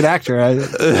think he's a good actor.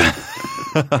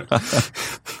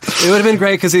 It would have been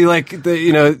great because he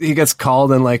he gets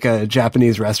called in like a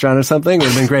Japanese restaurant or something. It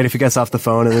would have been great if he gets off the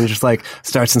phone and then just like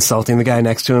starts insulting the guy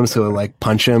next to him, so he'll like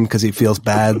punch him because he feels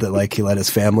bad that like he let his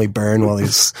family burn while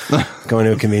he's going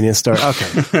to a convenience store.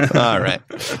 Okay. All right.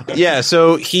 Yeah.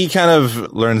 So he kind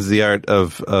of learns the art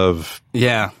of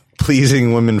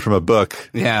pleasing women from a book.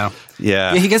 Yeah.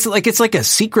 Yeah. He gets it's like a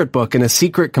secret book in a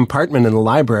secret compartment in the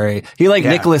library. He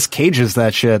Nicolas Cages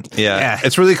that shit. Yeah.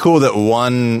 It's really cool that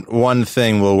one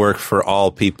thing will work for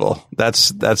all people. That's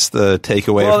the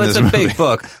takeaway from this movie. Well, it's a big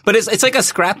book, but it's like a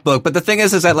scrapbook. But the thing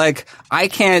is that like I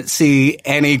can't see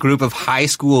any group of high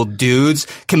school dudes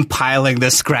compiling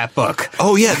this scrapbook.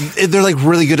 Oh yeah, they're like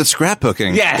really good at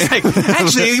scrapbooking. Yeah, like,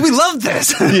 actually we love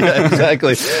this. Yeah,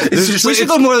 exactly. We should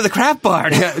go more to the crap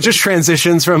barn. Yeah, just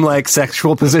transitions from like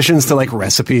sexual positions to like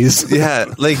recipes. Yeah,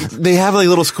 like they have like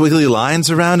little squiggly lines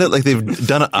around it, like they've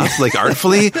done it up like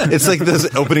artfully. It's like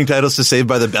those opening titles to Saved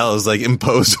by the Bell is like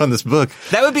imposed on this book.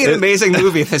 That would be an amazing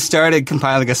movie if they started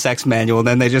compiling a sex manual and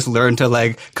then they just learned to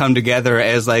like come together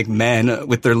as like men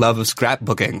with their love of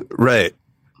scrapbooking. Right.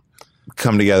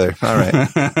 Come together. All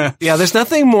right. Yeah, there's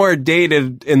nothing more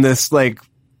dated in this like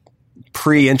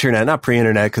not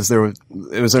pre-internet because it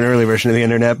was an early version of the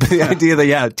internet, but the idea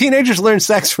that teenagers learn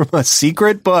sex from a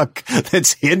secret book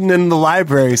that's hidden in the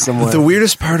library somewhere. The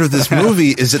weirdest part of this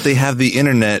movie is that they have the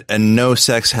internet and no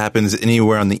sex happens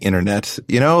anywhere on the internet.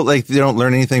 You know, like they don't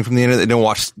learn anything from the internet. They don't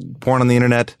watch porn on the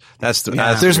internet.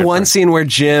 There's one scene where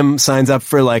Jim signs up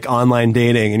for like online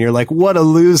dating and you're like, what a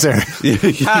loser.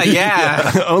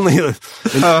 Only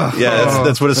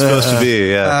that's what it's supposed to be.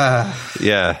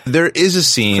 Yeah. There is a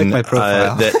scene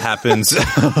that happens.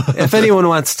 If anyone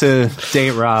wants to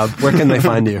date Rob, where can they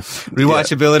find you?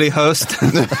 Rewatchability host.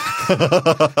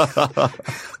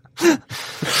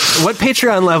 What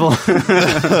Patreon level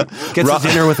gets a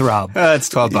dinner with Rob? It's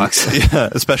 $12. Yeah,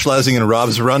 specializing in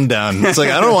Rob's rundown. It's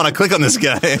like, I don't want to click on this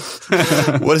guy.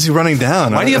 What is he running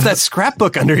down? Why do you have that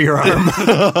scrapbook under your arm?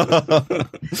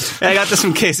 I got this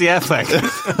from Casey Affleck.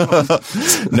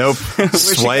 Nope.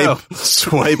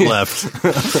 Swipe left.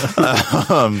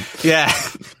 Yeah.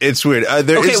 It's weird.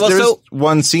 There's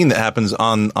one scene that happens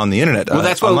on the internet. Well,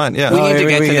 that's what online. Yeah. we need to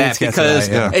get to that because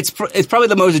it's probably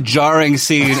the most jarring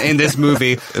scene in this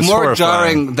movie. More horrifying.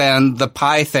 Jarring than the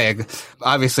pie thing,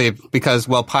 obviously, because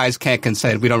pies can't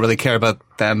consent. We don't really care about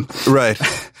them. Right.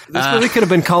 This really could have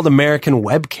been called American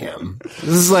Webcam.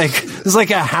 This is like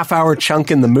a half-hour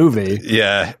chunk in the movie.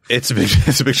 Yeah, it's a big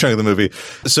chunk of the movie.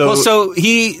 So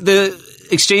the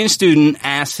exchange student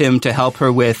asks him to help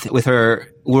her with her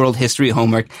world history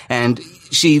homework, and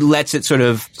she lets it sort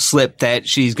of slip that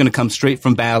she's going to come straight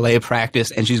from ballet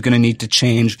practice and she's going to need to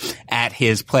change at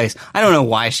his place. I don't know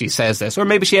why she says this, or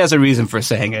maybe she has a reason for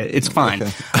saying it. It's fine.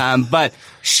 Okay. But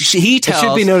he tells... It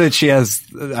should be noted she has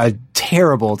a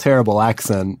terrible, terrible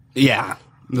accent. Yeah.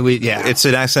 It's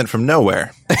an accent from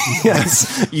nowhere.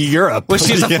 Yes, Europe. Well,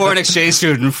 she's a foreign exchange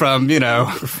student from that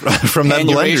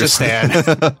blender stand.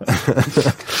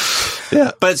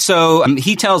 Yeah. But so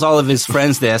he tells all of his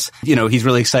friends this. He's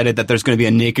really excited that there's going to be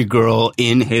a naked girl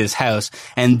in his house,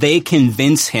 and they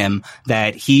convince him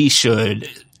that he should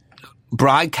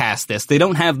broadcast this. They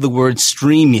don't have the word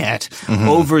stream yet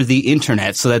over the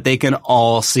internet so that they can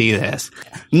all see this.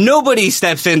 Nobody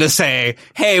steps in to say,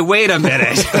 hey, wait a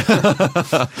minute.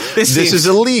 This is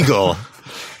illegal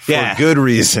for good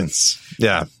reasons.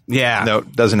 Yeah. Yeah. No,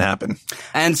 it doesn't happen.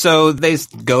 And so they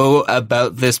go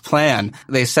about this plan.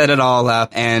 They set it all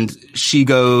up and she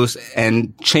goes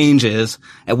and changes.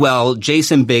 Well,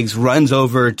 Jason Biggs runs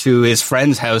over to his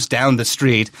friend's house down the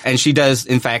street and she does,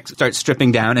 in fact, start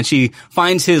stripping down and she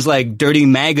finds his like dirty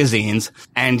magazines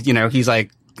and, he's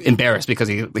like embarrassed because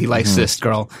he likes this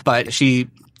girl. But she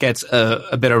gets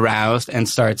a bit aroused and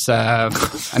starts,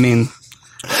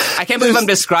 I can't believe I'm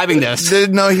describing this.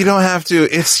 No, you don't have to.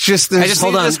 It's just... I just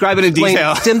need to describe it in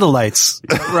detail. Dim the lights.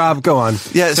 Rob, go on.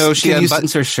 Yeah, so she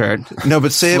unbuttons her shirt. No,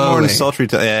 but say slowly. It more in sultry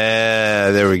tone. Yeah,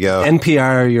 there we go.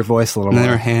 NPR your voice a little more. And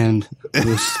her hand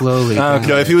moves slowly. No,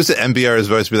 if he was to NPR his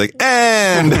voice would be like,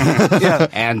 and... yeah.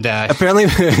 And apparently...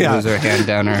 moves her hand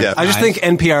down her I just think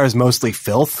NPR is mostly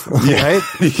filth, right?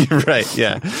 Right,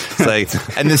 yeah. It's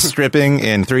like, and this stripping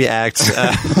in 3 acts.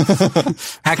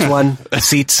 Act 1,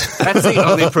 seats. That's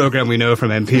the only program we know from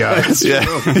NPR.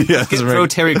 Yeah, throw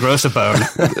Terry Gross a bone.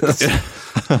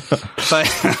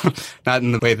 But not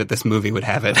in the way that this movie would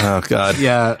have it. Oh God.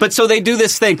 Yeah. But so they do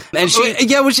this thing, and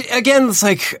which again, it's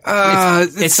like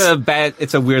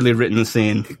it's a weirdly written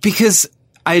scene because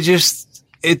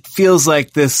it feels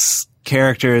like this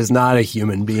character is not a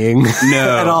human being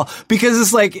at all, because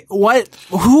it's like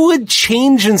who would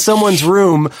change in someone's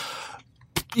room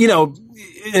you know,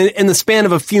 in the span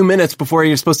of a few minutes before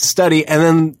you're supposed to study. And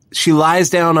then she lies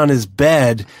down on his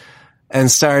bed and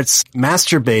starts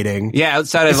masturbating. Yeah,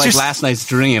 outside of like last night's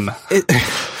dream.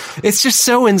 It's just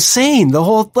so insane. The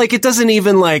whole, like, it doesn't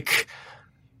even like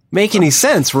make any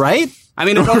sense, right? I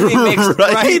mean, it only makes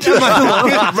right.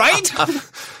 Right?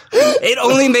 It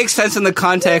only makes sense in the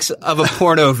context of a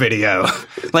porno video.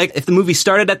 Like, if the movie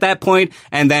started at that point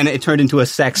and then it turned into a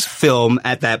sex film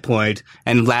at that point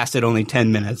and lasted only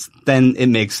 10 minutes, then it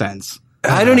makes sense.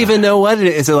 I don't even know what it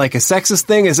is. Is it like a sexist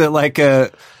thing? Is it like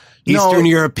a Eastern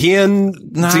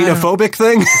European xenophobic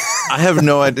thing? I have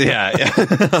no idea.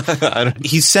 Yeah.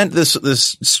 He sent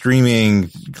this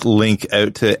streaming link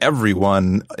out to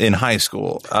everyone in high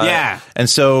school. And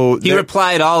so he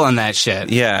replied all on that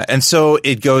shit. Yeah. And so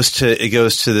it goes to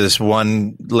this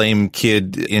one lame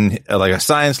kid in like a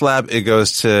science lab. It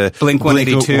goes to Blink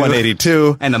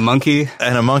 182 and a monkey.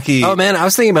 Oh man, I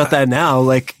was thinking about that now.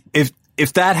 Like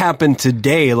if that happened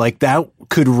today, like that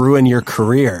could ruin your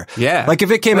career. Yeah. Like if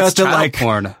it came out that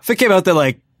porn. If it came out that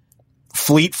like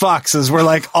Fleet Foxes were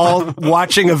like all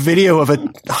watching a video of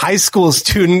a high school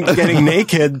student getting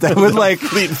naked, that would like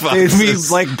they'd be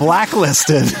like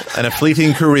blacklisted. And a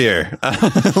fleeting career.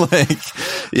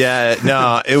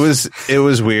 It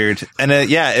was weird. And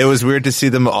it was weird to see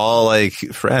them all like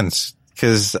friends.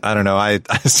 Because, I don't know, I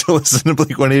still listen to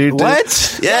Blink 182.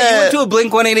 What? Yeah, you went to a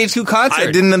Blink 182 concert.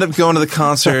 I didn't end up going to the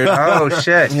concert. Oh,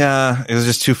 shit. Yeah, it was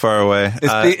just too far away.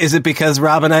 Is it because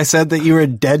Rob and I said that you were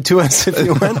dead to us if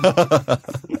you went?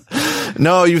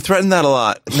 No, you threatened that a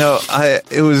lot. No, I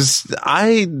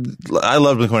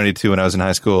loved Blink 182 when I was in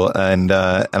high school, and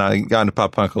I got into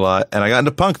pop punk a lot, and I got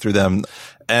into punk through them.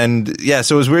 And yeah,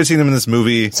 so it was weird seeing them in this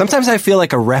movie. Sometimes I feel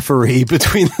like a referee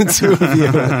between the two of you.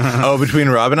 Oh, between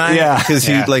Rob and I? Yeah. Because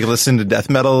he like listened to death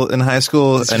metal in high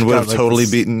school and would have totally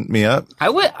beaten me up.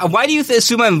 Why do you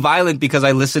assume I'm violent because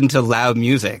I listen to loud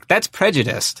music? That's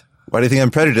prejudiced. Why do you think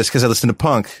I'm prejudiced? Because I listen to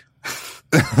punk.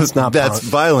 It's not That's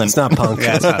punk. violent. It's not punk.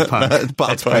 Yeah, it's not punk. That's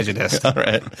punk. Prejudiced. All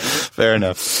right. Fair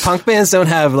enough. Punk bands don't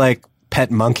have like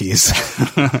pet monkeys.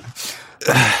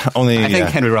 I think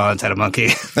Henry Rollins had a monkey.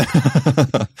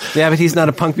 Yeah, but he's not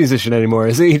a punk musician anymore,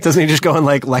 is he? Doesn't he just go on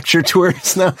like lecture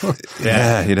tours now?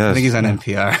 Yeah, he does. I think he's on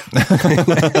NPR.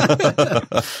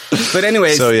 But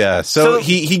anyways. So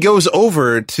he goes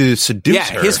over to seduce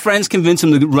her. His friends convince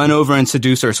him to run over and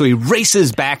seduce her. So he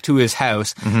races back to his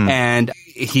house and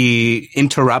he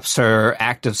interrupts her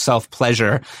act of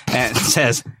self-pleasure and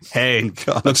says, "Hey,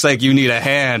 looks like you need a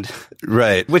hand."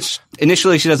 Right. Which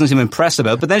initially she doesn't seem impressed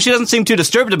about, but then she doesn't seem too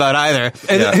disturbed about either.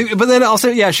 But then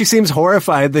also, she seems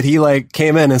horrified that he like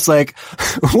came in. It's like,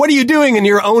 what are you doing in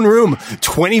your own room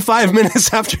 25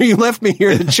 minutes after you left me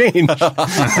here to change?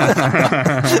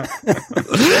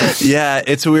 Yeah,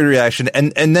 it's a weird reaction.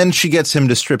 And then she gets him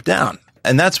to strip down.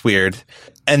 And that's weird.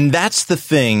 And that's the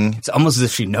thing. It's almost as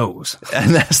if she knows.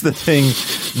 And that's the thing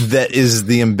that is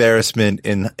the embarrassment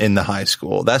in the high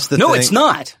school. That's the thing. No, it's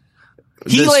not.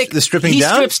 The stripping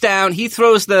down? He strips down. He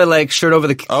throws the like shirt over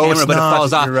the camera, but it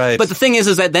falls off. Right. But the thing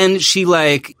is that then she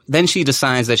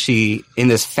decides that she, in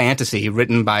this fantasy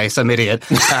written by some idiot,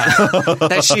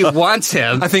 that she wants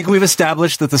him. I think we've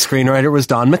established that the screenwriter was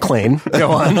Don McLean.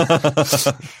 Go on.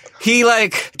 He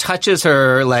like touches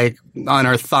her like on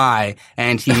her thigh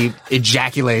and he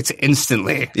ejaculates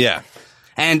instantly. Yeah.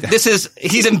 And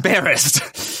he's embarrassed,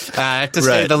 to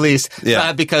say the least,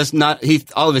 because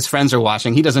all of his friends are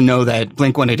watching. He doesn't know that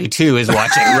Blink 182 is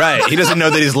watching. Right. He doesn't know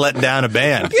that he's let down a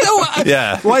band. You know what?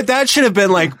 Yeah. Well, that should have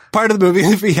been like part of the movie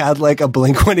if he had like a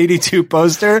Blink 182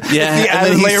 poster. Yeah. The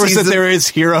added layer was that they were his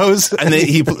heroes. And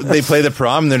they play the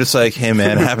prom and they're just like, hey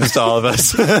man, it happens to all of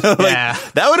us.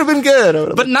 That would have been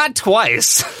good. But not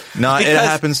twice. No, it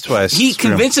happens twice. He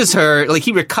convinces her, like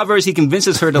he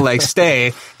convinces her to like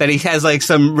stay, that he has like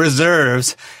some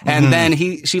reserves, and then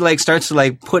she like starts to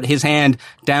like put his hand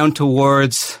down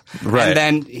towards, and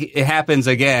then it happens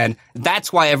again.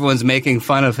 That's why everyone's making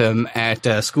fun of him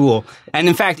at school. And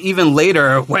in fact, even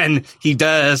later when he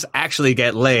does actually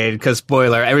get laid, because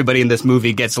spoiler, everybody in this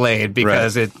movie gets laid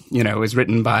because it, was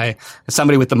written by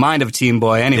somebody with the mind of a teen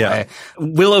boy anyway. Yeah.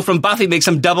 Willow from Buffy makes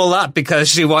him double up because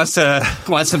she wants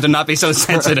him to not be so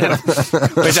sensitive,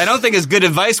 which I don't think is good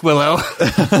advice, Willow.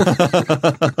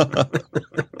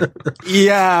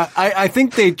 Yeah, I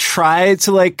think they tried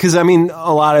to because a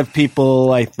lot of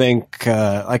people, I think,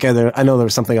 I know there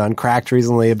was something on Cracked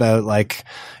recently about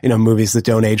movies that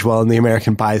don't age well in the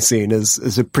American Pie scene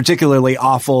is a particularly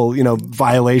awful,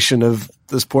 violation of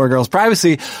this poor girl's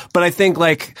privacy. But I think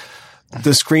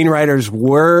the screenwriters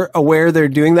were aware they're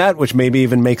doing that, which maybe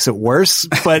even makes it worse.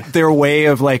 But their way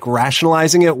of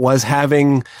rationalizing it was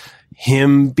having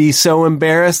him be so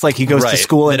embarrassed. Like he goes to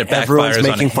school Then and it everyone's backfires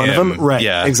making on fun of him. Right.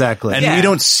 Yeah. Exactly. And we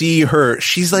don't see her.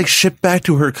 She's like shipped back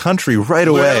to her country right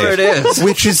away. Wherever it is.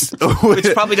 Which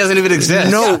probably doesn't even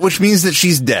exist. No, which means that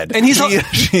she's dead. And he's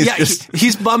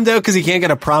bummed out because he can't get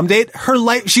a prom date. Her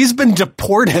life, she's been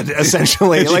deported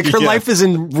essentially. Like her life is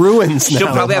in ruins now.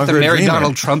 She'll probably have to marry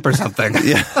Donald Trump or something.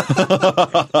 Yeah.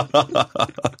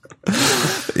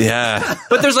 Yeah.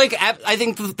 But there's like, I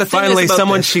think the thing Finally, is about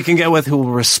someone this, she can get with who will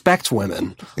respect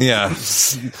women. Yeah.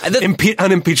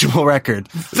 Unimpeachable record.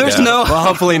 There's Well,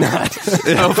 hopefully not.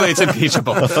 Hopefully it's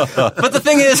impeachable. But the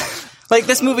thing is, like,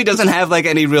 this movie doesn't have, like,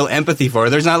 any real empathy for her.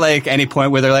 There's not, like, any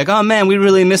point where they're like, oh, man, we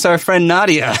really miss our friend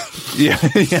Nadia. Yeah,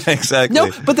 exactly. No,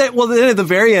 but then at the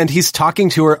very end, he's talking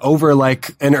to her over,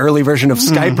 like, an early version of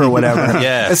Skype or whatever.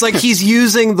 Yeah. It's like he's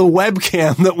using the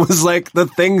webcam that was, like, the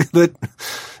thing that...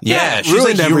 Yeah, she's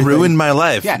ruined like, everything. you ruined my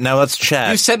life. Yeah. Now let's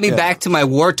chat. You sent me back to my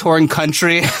war-torn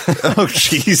country. Oh,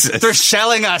 Jesus. They're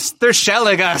shelling us. They're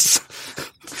shelling us.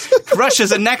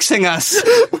 Russia's annexing us.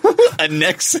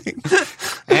 Annexing.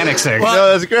 Annexing. Well,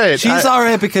 no, that's great. She's all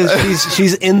right because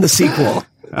she's in the sequel.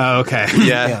 Oh, okay.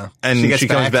 Yeah. And she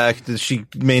comes back. Does she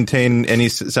maintain any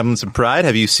semblance of pride?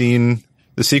 Have you seen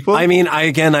the sequel? I mean,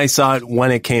 I saw it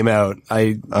when it came out.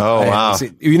 Wow.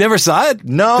 You never saw it?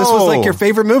 No. This was like your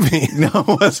favorite movie. No,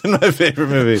 it wasn't my favorite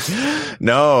movie.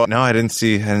 No, I didn't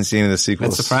see any of the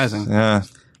sequels. That's surprising. Yeah.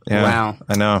 Wow.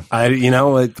 I know.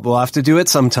 We'll have to do it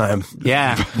sometime.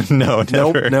 Yeah. No,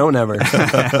 never. No, never.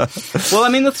 Well, I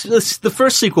mean, the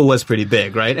first sequel was pretty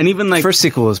big, right? And even like... First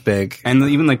sequel was big. And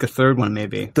even like the third one,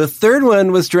 maybe. The third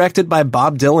one was directed by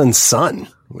Bob Dylan's son,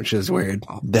 which is weird.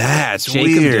 That's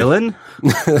Jacob weird. Dylan?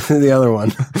 The other one.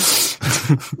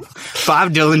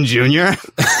 Bob Dylan Jr.?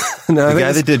 No, the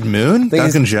guy that did Moon?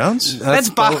 Duncan Jones? That's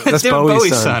David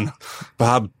Bowie's son.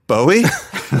 Bob Bowie?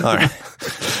 All right.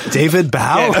 David Bowie?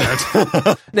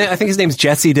 I think his name's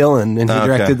Jesse Dylan, and he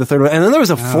directed the third one. And then there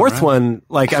was a fourth one,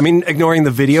 ignoring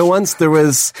the video ones, there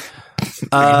was...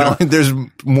 there's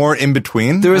more in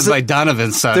between. There was like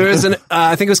Donovan's son. There was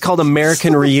I think it was called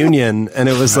American Reunion, and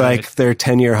it was like their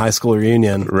 10-year high school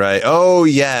reunion. Right. Oh,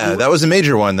 yeah. That was a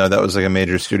major one, though. That was like a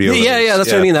major studio. Yeah,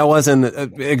 that's what I mean. That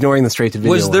wasn't ignoring the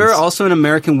straight-to-video Was there ones. also an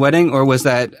American Wedding, or was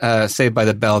that Saved by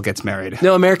the Bell Gets Married?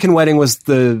 No, American Wedding was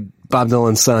the Bob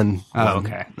Dylan's son. Oh,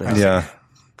 okay. Yeah.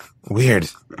 Weird.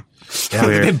 Yeah,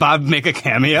 did Bob make a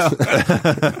cameo?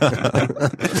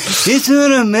 It's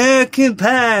an American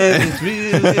Pie. It's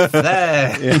really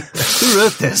fly. Yeah. Who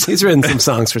wrote this? He's written some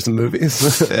songs for some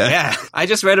movies. Yeah. I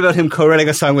just read about him co-writing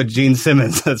a song with Gene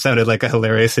Simmons that sounded like a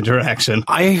hilarious interaction.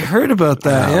 I heard about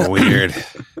that. Oh, weird.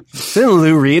 Didn't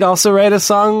Lou Reed also write a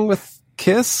song with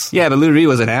Kiss? Yeah, but Lou Reed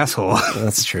was an asshole.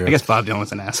 That's true. I guess Bob Dylan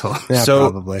was an asshole. Yeah,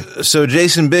 probably. So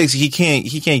Jason Biggs, he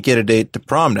can't get a date to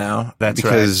prom now. That's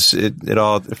because right. it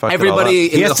all fucked everybody it all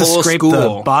up. He in has the to whole scrape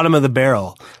school. the bottom of the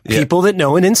barrel. Yeah. People that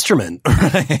know an instrument.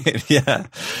 Right.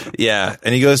 Yeah.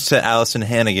 And he goes to Allison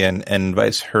Hannigan and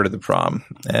invites her to the prom.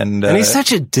 And he's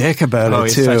such a dick about it,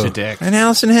 he's too. such a dick. And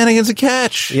Allison Hannigan's a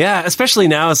catch. Yeah, especially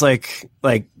now as like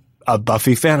a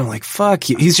Buffy fan. I'm like, fuck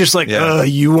you. He's just like,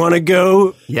 you want to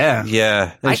go? Yeah.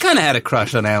 Yeah. I kind of had a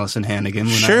crush on Allison Hannigan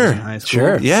when I was in high school.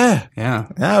 Sure. Yeah. Yeah.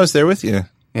 I was there with you.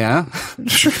 Yeah.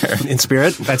 Sure. In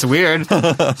spirit. That's weird.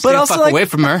 But also also, away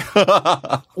from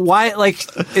her. Why,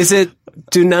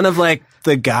 do none of,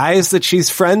 the guys that she's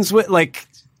friends with,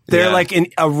 they're, in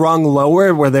a rung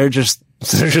lower where they're just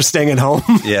staying at home?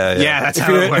 Yeah. Yeah, that's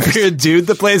how it works. If you're a dude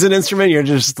that plays an instrument, you're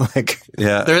just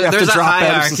yeah. There's a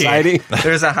hierarchy.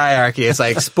 There's a hierarchy. It's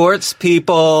like sports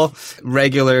people,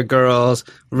 regular girls,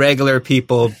 regular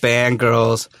people, band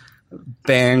girls,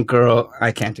 band girl.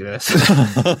 I can't do this.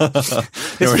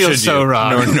 This feels so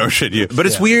wrong. Nor should you. But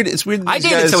it's weird. It's weird. I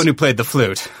dated someone who played the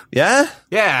flute. Yeah?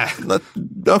 Yeah.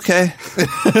 Okay.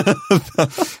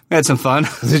 We had some fun.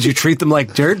 Did you treat them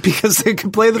like dirt because they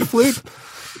could play the flute?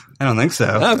 I don't think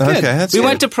so. Oh, good. Okay, we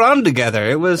went to prom together.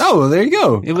 It was. Oh, well, there you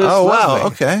go. It was. Oh, lovely. wow.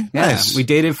 Okay. Yeah, Nice. we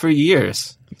dated for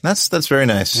years. That's very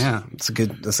nice. Yeah.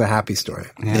 That's a happy story.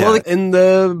 Yeah. Well, in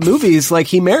the movies,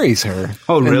 he marries her.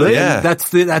 Oh, really? Yeah. That's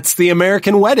the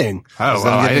American wedding. Oh,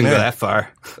 well, I didn't go that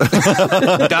far.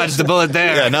 Dodged the bullet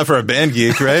there. Yeah, not for a band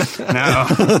geek, right? No.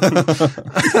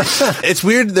 It's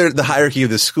weird, the hierarchy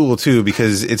of the school, too,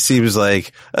 because it seems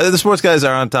like the sports guys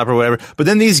are on top or whatever, but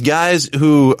then these guys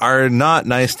who are not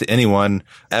nice to anyone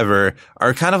ever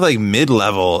are kind of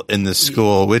mid-level in the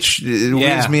school, which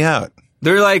weirds me out.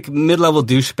 They're like mid-level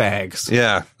douchebags.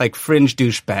 Yeah. Like fringe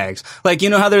douchebags. Like, you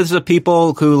know how there's the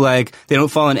people who like, they don't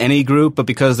fall in any group, but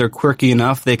because they're quirky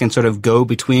enough, they can sort of go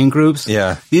between groups?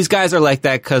 Yeah. These guys are like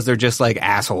that because they're just like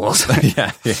assholes.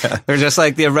 Yeah. They're just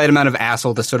like the right amount of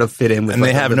asshole to sort of fit in with. And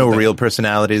they have no real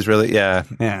personalities, really. Yeah.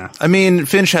 Yeah. I mean,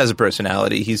 Finch has a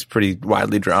personality. He's pretty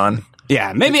widely drawn.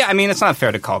 Yeah. Maybe, I mean, it's not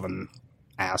fair to call them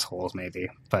assholes, maybe,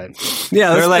 but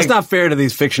yeah, they're like, it's not fair to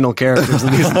these fictional characters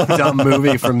in this dumb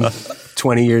movie from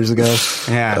 20 years ago.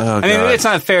 Yeah, oh, I mean, it's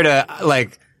not fair to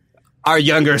like our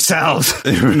younger selves,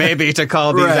 maybe, to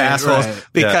call these assholes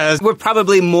because we're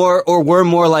probably more, or we're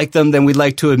more like them than we'd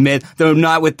like to admit. Though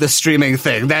not with the streaming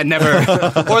thing, that never,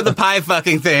 or the pie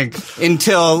fucking thing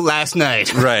until last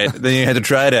night. Right, then you had to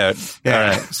try it out. Yeah. All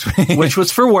right, sweet. Which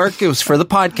was for work. It was for the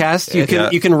podcast.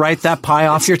 You can write that pie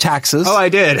off your taxes. Oh, I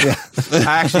did. Yeah.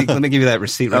 Actually, let me give you that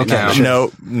receipt right now.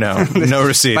 No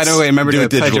receipts. By the way, remember to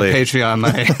pledge your digitally. Patreon.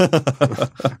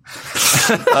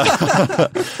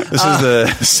 This is the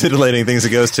scintillating things it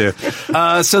goes to.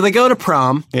 So they go to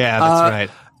prom. Yeah, that's right.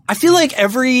 I feel like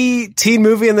every teen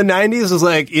movie in the 90s was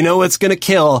like, you know what's going to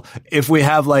kill if we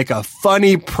have like a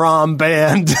funny prom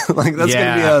band. Like that's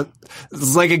going to be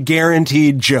it's like a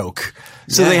guaranteed joke.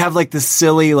 So they have like this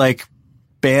silly like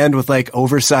band with like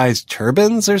oversized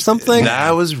turbans or something.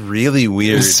 That was really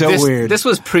weird. It was weird. This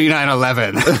was pre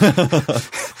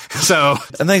 9/11. So,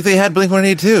 and like they had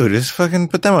Blink-182, just fucking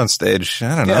put them on stage.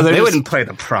 I don't know. They wouldn't play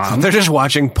the prom. They're just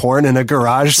watching porn in a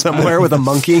garage somewhere with a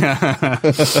monkey.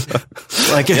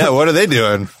 Like, yeah, what are they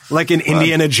doing? Like an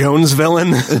Indiana Jones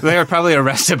villain. They are probably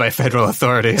arrested by federal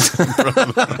authorities.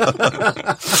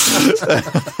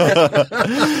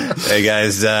 Hey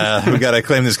guys, we gotta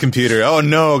claim this computer. Oh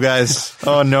no, guys.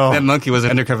 Oh no. That monkey was an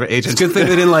undercover agent. It's a good thing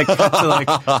they didn't like cut to like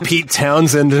Pete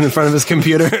Townsend in front of his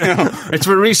computer. It's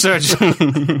for research.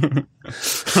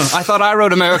 I thought I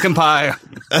wrote American Pie.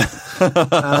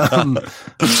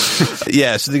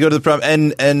 Yeah, so they go to the prom,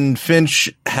 and Finch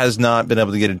has not been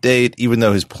able to get a date, even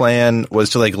though his plan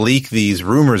was to like leak these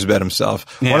rumors about himself.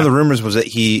 Yeah. One of the rumors was that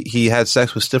he had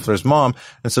sex with Stifler's mom,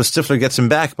 and so Stifler gets him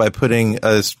back by putting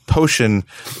a potion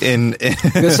in.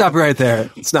 Stop right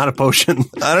there. It's not a potion.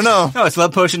 I don't know. No, it's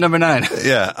love potion number 9.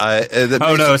 Yeah.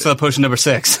 It's love potion number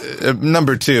 6.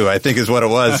 Number 2, I think, is what it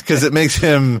was, because it makes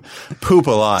him poop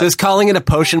a lot. Does calling it a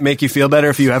potion make you feel better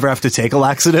if you ever have to take a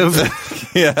laxative?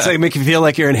 Yeah. It's like make you feel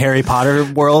like you're in Harry Potter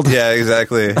world. Yeah,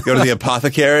 exactly. Go to the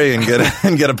apothecary and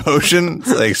get a potion.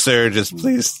 It's like, sir, just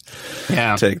please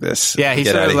take this. Yeah, he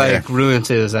sort of like ruins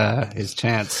his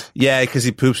chance. Yeah, because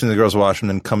he poops in the girls' washroom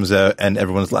and then comes out and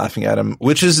everyone's laughing at him,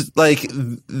 which is like,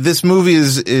 this movie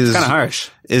is kind of harsh.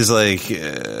 Is like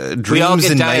dreams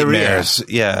and nightmares.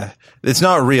 Yeah. It's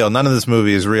not real. None of this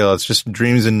movie is real. It's just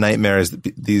dreams and nightmares that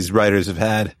these writers have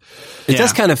had. It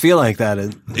does kind of feel like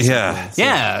that.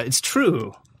 Yeah, it's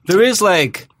true. There is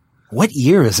like, what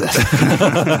year is it?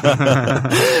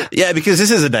 Yeah, because this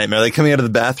is a nightmare. Like coming out of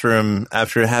the bathroom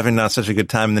after having not such a good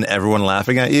time and then everyone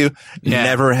laughing at you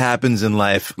never happens in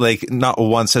life. Like not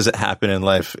once has it happened in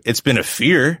life. It's been a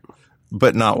fear,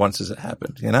 but not once has it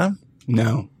happened, you know?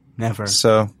 No, never.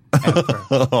 So,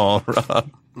 oh,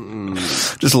 Rob.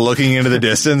 Just looking into the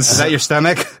distance. Is that your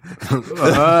stomach?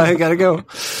 I gotta go.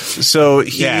 So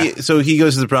he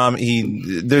goes to the prom.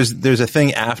 There's a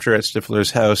thing after at Stifler's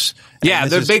house. Yeah,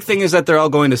 the big thing is that they're all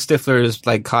going to Stifler's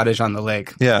like cottage on the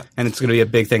lake. Yeah, and it's going to be a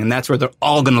big thing, and that's where they're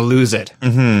all going to lose it.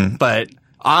 Mm-hmm. But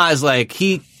Oz, like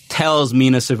he tells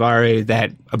Mina Suvari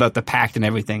that about the pact and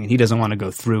everything, and he doesn't want to go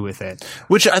through with it.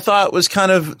 Which I thought was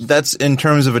kind of, that's in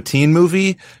terms of a teen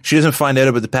movie. She doesn't find out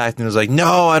about the pact and is like,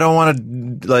 no, I don't want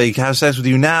to like have sex with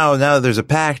you now. Now that there's a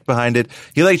pact behind it.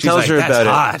 He like tells her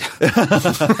about it.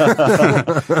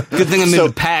 Good thing I'm in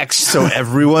the pacts. So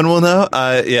everyone will know.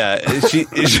 Yeah.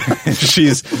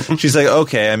 She's like,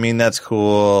 okay, I mean, that's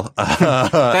cool.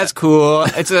 That's cool.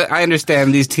 I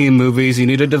understand these teen movies. You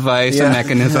need a device, a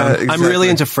mechanism. Exactly. I'm really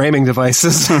into framing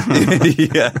devices.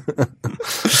 Yeah.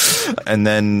 And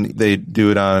then they do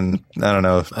it on, I don't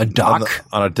know, a dock.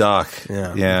 On a dock.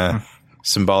 Yeah.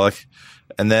 Symbolic.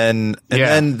 And then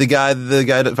the guy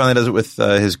that finally does it with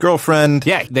his girlfriend.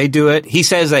 Yeah, they do it. He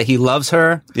says that he loves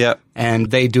her. Yeah. And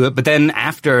they do it. But then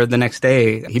after the next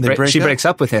day, she breaks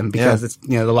up with him because it's,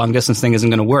 the long distance thing isn't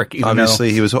going to work.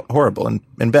 Obviously, he was horrible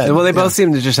in bed. Well, they both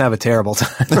seem to just have a terrible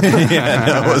time.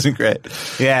 Yeah, it wasn't great.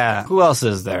 Yeah. Who else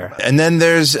is there? And then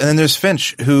there's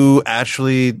Finch, who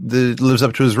actually lives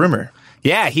up to his rumor.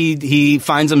 Yeah, he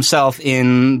finds himself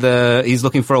he's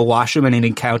looking for a washroom and he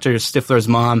encounters Stifler's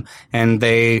mom and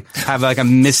they have like a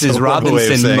Mrs.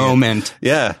 Robinson moment.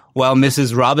 Yeah. while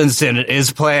Mrs. Robinson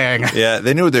is playing. Yeah,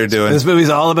 they knew what they were doing. This movie's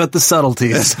all about the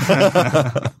subtleties.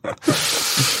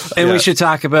 And we should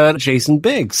talk about Jason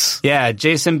Biggs. Yeah,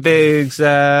 Jason Biggs, he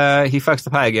fucks the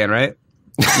pie again, right?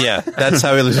 Yeah, that's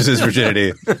how he loses his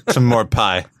virginity. Some more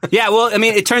pie. Yeah, well, I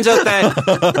mean, it turns out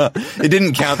that... It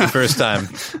didn't count the first time.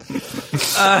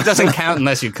 It doesn't count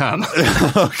unless you come.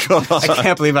 Oh, God. I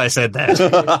can't believe I said that.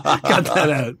 Cut that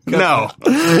out. No.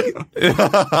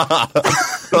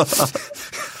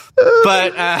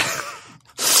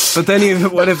 But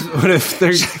then what if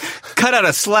there's... Cut out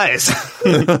a slice.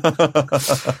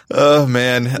 Oh,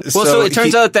 man. Well, so it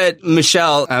turns out that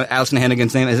Michelle, Alison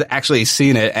Hannigan's name, has actually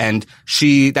seen it, and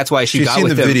that's why she got seen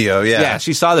with the him. video, yeah. Yeah,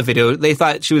 she saw the video. They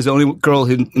thought she was the only girl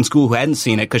in school who hadn't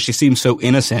seen it because she seemed so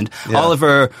innocent. Yeah. All of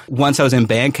her Once I Was in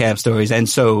Band Camp stories end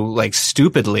so, like,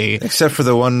 stupidly. Except for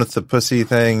the one with the pussy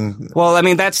thing. Well, I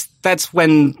mean, that's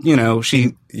when,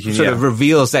 she sort of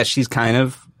reveals that she's kind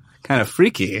of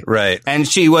freaky. Right. And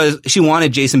she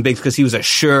wanted Jason Biggs because he was a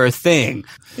sure thing.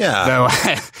 Yeah. Though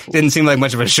it didn't seem like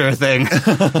much of a sure thing in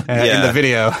the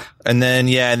video. And then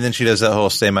she does that whole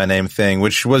say my name thing,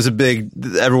 which was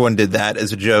everyone did that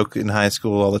as a joke in high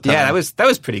school all the time. Yeah, that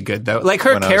was pretty good though. Like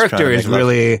her character is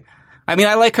really, I mean,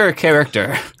 I like her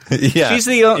character. Yeah. She's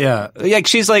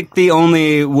she's like the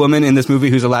only woman in this movie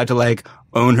who's allowed to like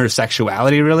own her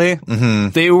sexuality, really. Mm-hmm.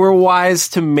 They were wise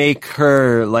to make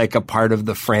her like a part of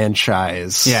the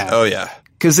franchise. Yeah. Oh yeah.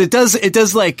 Because it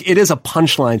is a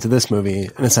punchline to this movie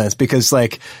in a sense, because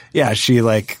like, yeah, she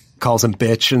like calls him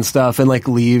bitch and stuff and like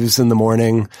leaves in the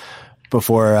morning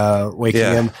before waking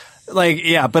him. Like,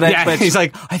 yeah, but he's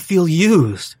like, I feel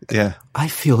used. Yeah. I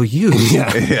feel used.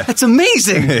 Yeah. That's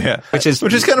amazing. Yeah. Which is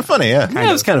kind of funny, yeah. Yeah,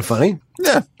 it was kind of funny.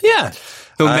 Yeah. Yeah.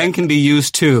 So men can be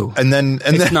used too. And then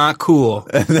it's not cool.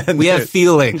 We have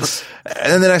feelings.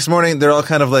 And then the next morning, they're all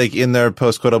kind of like in their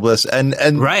postcoital bliss. And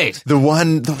right. They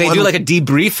do like a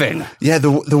debriefing. Yeah.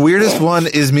 The weirdest one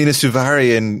is Mina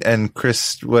Suvari and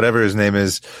Chris, whatever his name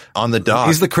is, on the dock.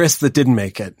 He's the Chris that didn't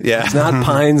make it. Yeah. It's not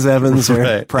Pines, Evans,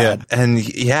 or Pratt. Yeah. And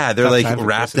they're like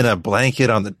wrapped in a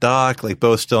blanket on the dock, like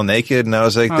both still naked. And I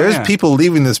was like, there's people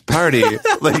leaving this party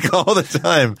like all the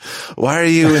time. Why are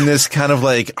you in this kind of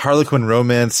like Harlequin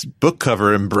romance book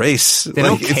cover embrace? They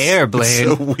don't care, Blaine.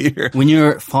 It's so weird. When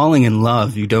you're falling in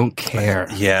love, you don't care.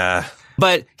 Yeah.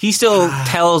 But he still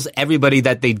tells everybody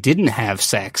that they didn't have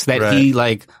sex, that he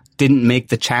like didn't make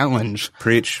the challenge.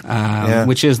 Preach.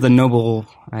 Which is the noble,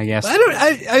 I guess.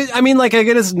 I mean, like, I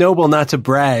get it's noble not to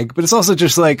brag, but it's also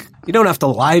just like, you don't have to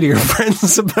lie to your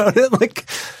friends about it. Like,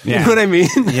 you know what I mean?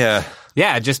 Yeah.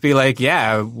 Yeah, just be like,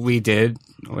 yeah, we did,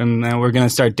 and we're going to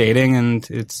start dating, and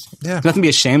it's nothing to be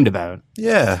ashamed about.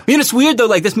 Yeah. I mean, it's weird, though,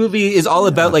 like, this movie is all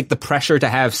about, like, the pressure to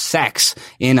have sex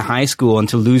in high school and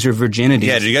to lose your virginity.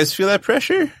 Yeah, did you guys feel that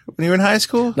pressure when you were in high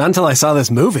school? Not until I saw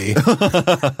this movie.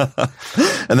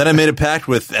 And then I made a pact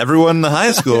with everyone in the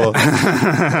high school.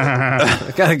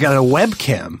 I got a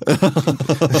webcam.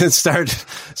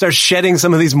 start shedding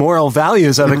some of these moral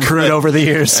values I've accrued over the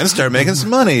years. And start making some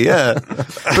money, yeah.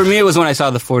 For me, it was when I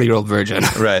saw The 40-Year-Old Virgin.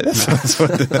 Right.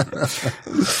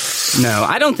 No,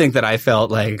 I don't think that I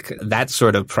felt like that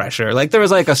sort of pressure. Like, there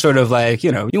was like a sort of like,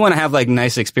 you want to have like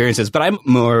nice experiences, but I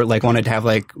more like wanted to have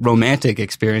like romantic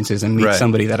experiences and meet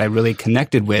somebody that I really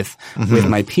connected with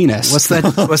my penis. What's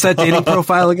that dating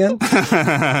profile again?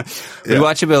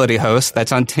 Rewatchability host.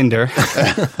 That's on Tinder.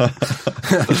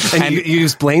 and you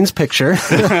use Blaine's picture.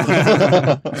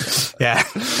 Yeah.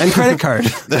 And credit card.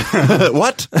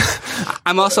 What?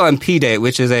 I'm also on P-Date,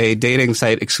 which is a dating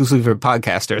site exclusively for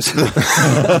podcasters.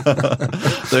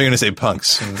 They're going to say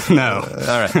punks. No.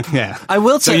 All right. Yeah. I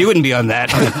will say. So you wouldn't be on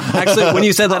that. Actually, when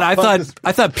you said that, I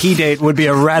thought P-Date would be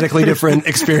a radically different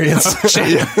experience. This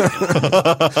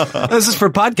is for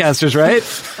podcasters, right?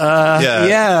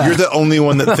 Yeah. You're the only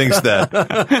one that thinks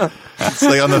that. It's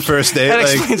like on the first date. That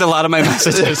explains a lot of my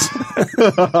messages.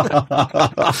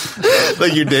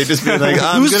 Like your date just being like,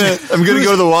 I'm gonna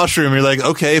go to the washroom. You're like,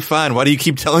 okay, fine. Why do you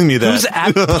keep telling me that? Who's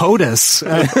at POTUS?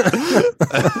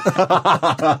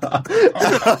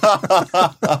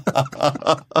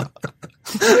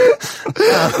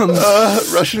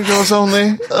 Russian girls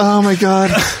only. Oh my god.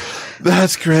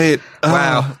 That's great.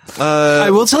 Wow.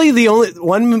 I will tell you the only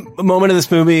one moment of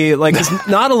this movie, like,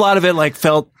 not a lot of it like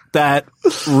felt that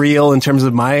real in terms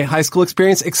of my high school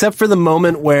experience, except for the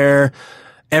moment where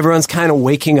everyone's kind of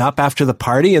waking up after the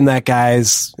party in that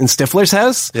guy's in Stifler's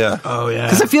house. Yeah. Oh yeah.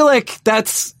 Because I feel like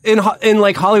that's in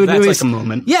like Hollywood that's movies. Like a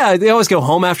moment. Yeah, they always go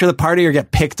home after the party or get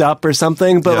picked up or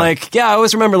something. But like, I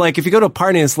always remember like if you go to a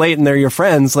party and it's late and they're your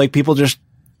friends, like people just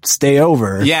stay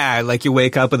over. Yeah, like you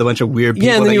wake up with a bunch of weird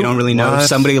people that you don't really know.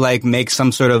 Somebody like makes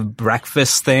some sort of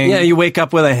breakfast thing. Yeah, you wake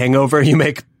up with a hangover. You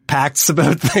make pacts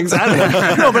about things. I don't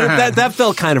know. No, but that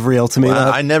felt kind of real to me.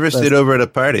 Well, I never stayed over at a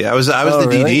party. I was the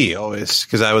really? DD always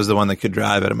because I was the one that could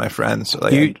drive out of my friends. So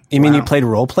like, you mean you played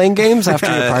role-playing games after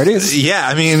your parties? Yeah,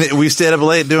 I mean, we stayed up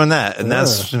late doing that, and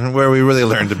that's where we really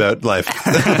learned about life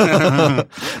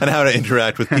and how to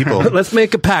interact with people. Let's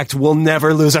make a pact. We'll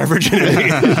never lose our virginity.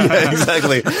 Yeah,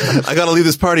 exactly. I got to leave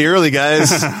this party early, guys.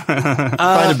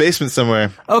 Find a basement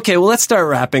somewhere. Okay, well, let's start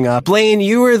wrapping up. Blaine,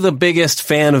 you were the biggest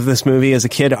fan of this movie as a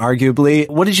kid, arguably.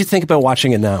 What did you think about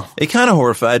watching it now? It kind of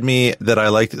horrified me that I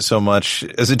liked it so much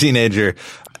as a teenager.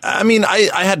 I mean,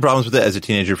 I had problems with it as a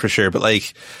teenager for sure, but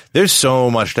like, there's so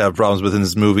much to have problems with in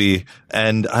this movie,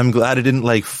 and I'm glad it didn't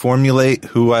like formulate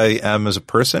who I am as a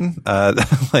person.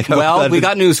 Well, we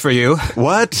got news for you.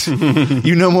 What?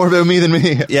 You know more about me than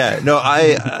me. Yeah, no,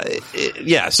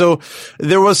 yeah. So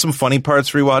there was some funny parts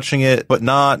rewatching it, but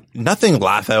nothing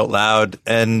laugh out loud.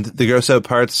 And the gross out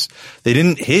parts, they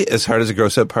didn't hit as hard as the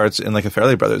gross out parts in like a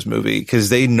Farrelly Brothers movie because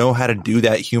they know how to do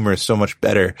that humor so much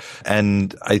better.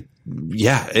 And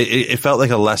it felt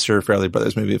like a lesser Farrelly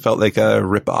Brothers movie. It felt like a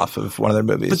rip-off of one of their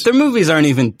movies. But their movies aren't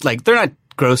even, like, they're not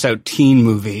gross-out teen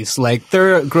movies. Like,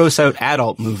 they're gross-out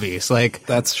adult movies. Like,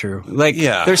 that's true. Like,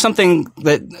 there's something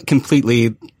that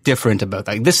completely different about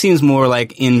that. This seems more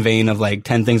like in vein of, like,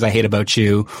 10 Things I Hate About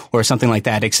You or something like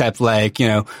that, except, like, you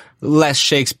know, less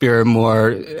Shakespeare,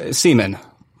 more semen.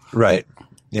 Right.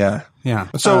 Yeah. Yeah.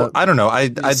 So I don't know.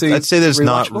 I'd say there's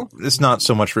it's not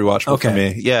so much rewatchable for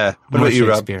me. Yeah. What about you,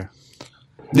 Rob?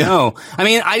 No. I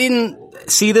mean, I didn't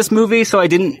see this movie, so I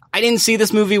didn't see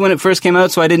this movie when it first came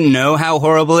out, so I didn't know how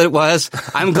horrible it was.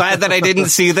 I'm glad that I didn't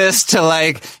see this to,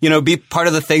 like, you know, be part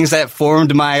of the things that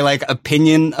formed my, like,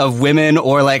 opinion of women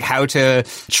or, like, how to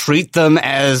treat them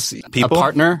as people? A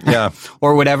partner. Yeah.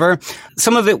 Or whatever.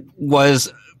 Some of it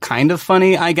was kind of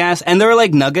funny, I guess. And there are,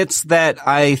 like, nuggets that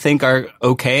I think are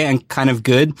okay and kind of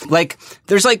good. Like,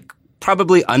 there's, like,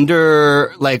 probably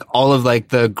under, like, all of, like,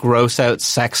 the gross out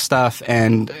sex stuff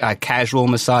and casual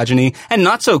misogyny and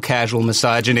not so casual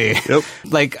misogyny. Yep.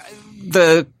 Like,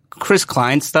 the Chris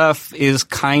Klein stuff is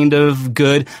kind of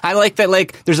good. I like that,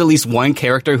 like, there's at least one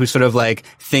character who's sort of, like,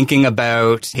 thinking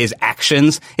about his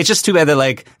actions. It's just too bad that,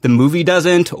 like, the movie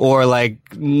doesn't or, like,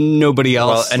 nobody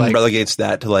else. Well, and like, relegates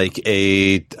that to, like,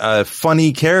 a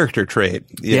funny character trait.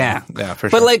 Yeah, for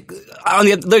sure. But, like, on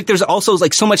the like, there's also,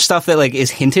 like, so much stuff that, like,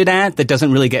 is hinted at that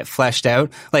doesn't really get fleshed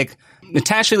out. Like,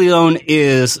 Natasha Lyonne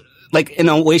is, like, in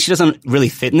a way, she doesn't really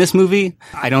fit in this movie,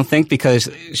 I don't think, because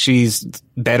she's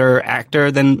better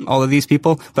actor than all of these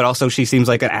people, but also she seems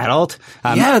like an adult.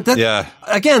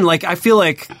 Again, like, I feel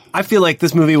like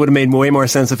this movie would have made way more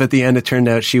sense if at the end it turned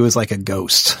out she was like a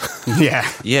ghost. Yeah.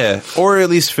 Yeah. Or at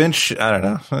least Finch, I don't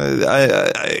know.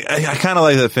 I kind of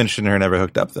like that Finch and her never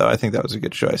hooked up, though. I think that was a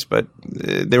good choice, but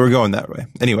they were going that way.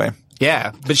 Anyway.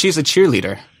 Yeah, but she's a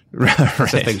cheerleader. Right.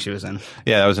 That's the thing she was in.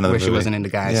 Yeah, that was another where movie. She wasn't into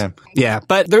guys. Yeah.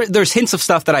 But there's hints of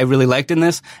stuff that I really liked in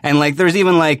this, and, like, there's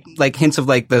even like hints of,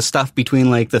 like, the stuff between,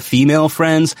 like, the female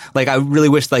friends. Like, I really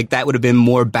wish, like, that would have been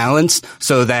more balanced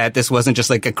so that this wasn't just,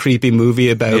 like, a creepy movie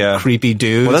about creepy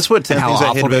dudes. Well, that's what 10 Things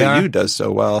I Hate About You does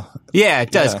so well. Yeah,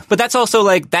 it does. Yeah. But that's also,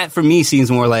 like, that for me seems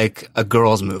more like a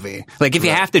girl's movie. Like, if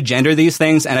you have to gender these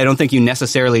things, and I don't think you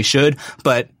necessarily should,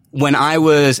 but when I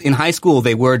was in high school,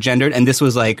 they were gendered, and this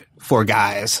was, like, for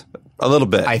guys. A little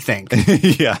bit. I think.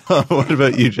 Yeah. What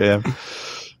about you, JM?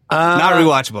 Not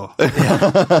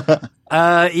rewatchable.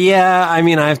 Yeah, I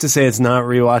mean, I have to say it's not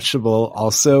rewatchable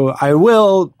also. I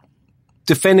will,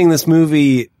 defending this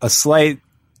movie a slight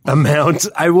amount,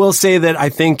 I will say that I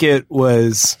think it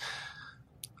was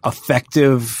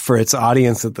effective for its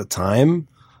audience at the time.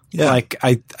 Yeah. Like,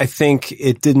 I think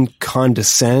it didn't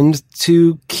condescend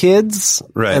to kids.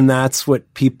 Right. And that's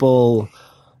what people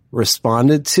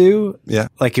responded to. Yeah.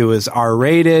 Like, it was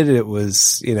R-rated. It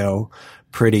was, you know,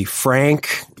 pretty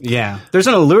frank. Yeah. There's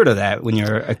an allure to that when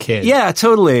you're a kid. Yeah,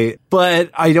 totally.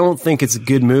 But I don't think it's a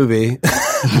good movie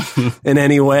in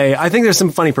any way. I think there's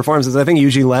some funny performances. I think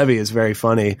Eugene Levy is very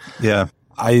funny. Yeah.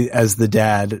 As the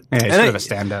dad. Yeah, he's sort of a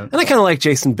standout. And I kind of like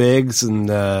Jason Biggs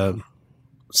and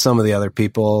some of the other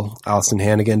people, Allison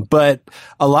Hannigan. But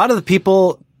a lot of the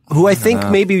people who I think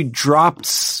maybe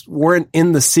weren't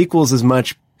in the sequels as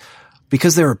much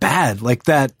because they were bad. Like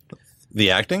that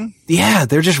The acting? Yeah,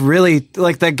 they're just really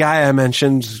like that guy I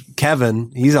mentioned, Kevin.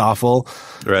 He's awful.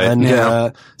 Right.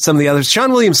 And some of the others.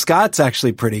 Sean William Scott's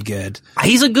actually pretty good.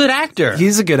 He's a good actor.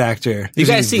 He's a good actor. You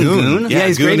guys seen Goon? Yeah,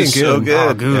 he's great in Goon. So good.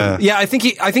 Oh, Goon. Yeah, I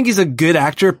think he's a good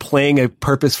actor playing a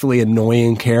purposefully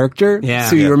annoying character. Yeah.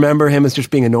 So you remember him as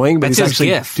just being annoying, but That's he's his actually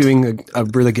gift. doing a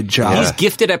really good job. He's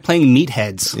gifted at playing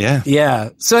meatheads. Yeah.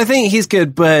 Yeah. So I think he's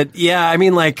good, but yeah, I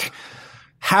mean, like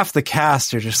half the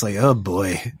cast are just like, oh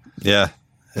boy. Yeah.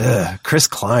 Chris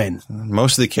Klein.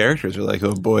 Most of the characters are like,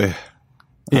 oh boy.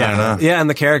 I don't know. Yeah, and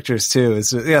the characters too.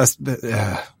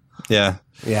 Yeah.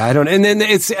 Yeah, I don't, and then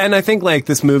and I think like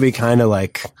this movie kind of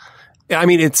like, I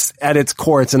mean, it's at its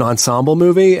core, it's an ensemble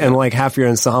movie, and like half your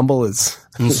ensemble is.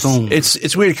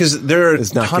 It's weird because there are a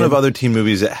ton good. of other teen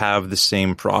movies that have the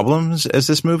same problems as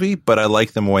this movie, but I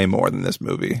like them way more than this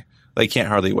movie. Like Can't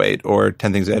Hardly Wait or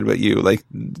 10 Things I Hate About You. Like,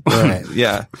 right.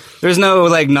 Yeah. There's no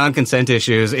like non-consent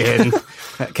issues in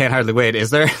Can't Hardly Wait, is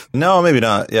there? No, maybe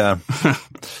not. Yeah.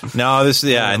 No,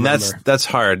 and that's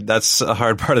hard. That's a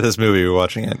hard part of this movie. We're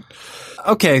watching it.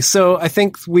 Okay, so I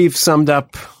think we've summed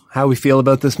up how we feel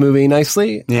about this movie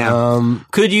nicely. Yeah.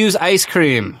 Could use ice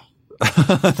cream.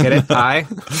 Get it? Pie?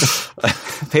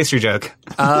 Pastry joke.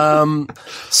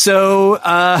 So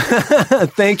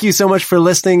thank you so much for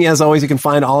listening. As always, you can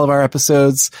find all of our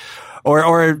episodes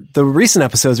or the recent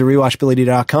episodes at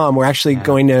rewatchability.com. We're actually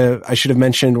going to, I should have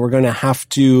mentioned, we're going to have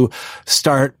to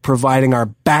start providing our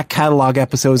back catalog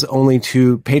episodes only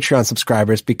to Patreon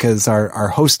subscribers because our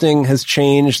hosting has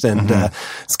changed and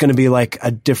it's going to be like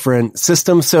a different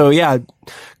system. So yeah,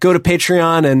 go to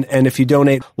Patreon and if you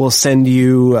donate, we'll send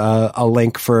you a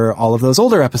link for all of those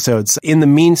older episodes. In the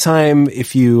meantime,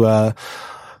 if you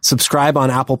subscribe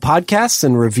on Apple Podcasts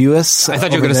and review us. I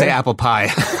thought you were going to say apple pie.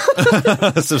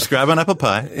 Subscribe on Apple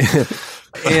Pie.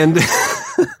 And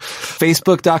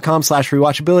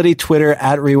Facebook.com/rewatchability, Twitter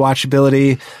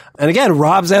 @rewatchability. And again,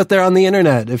 Rob's out there on the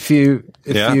internet. If you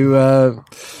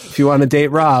want to date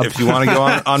Rob. If you want to go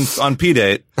on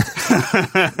P-Date.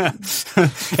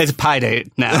 It's Pie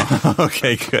Date now.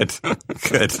 Okay, good.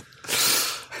 Good.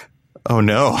 Oh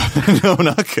no. No,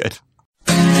 not good.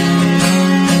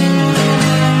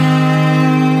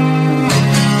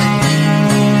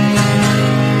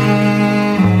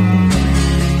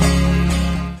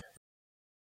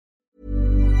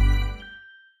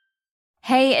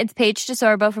 Hey, it's Paige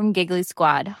DeSorbo from Giggly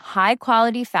Squad. High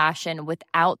quality fashion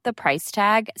without the price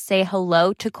tag. Say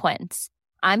hello to Quince.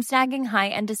 I'm snagging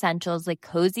high-end essentials like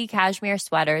cozy cashmere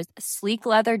sweaters, sleek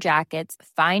leather jackets,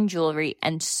 fine jewelry,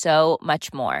 and so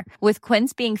much more. With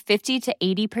Quince being 50 to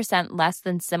 80% less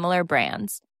than similar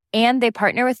brands. And they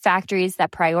partner with factories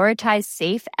that prioritize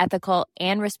safe, ethical,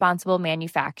 and responsible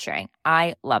manufacturing.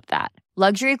 I love that.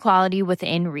 Luxury quality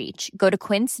within reach. Go to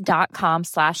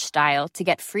quince.com/style to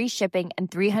get free shipping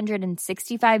and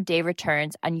 365-day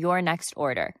returns on your next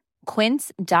order.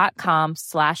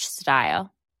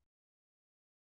 Quince.com/style.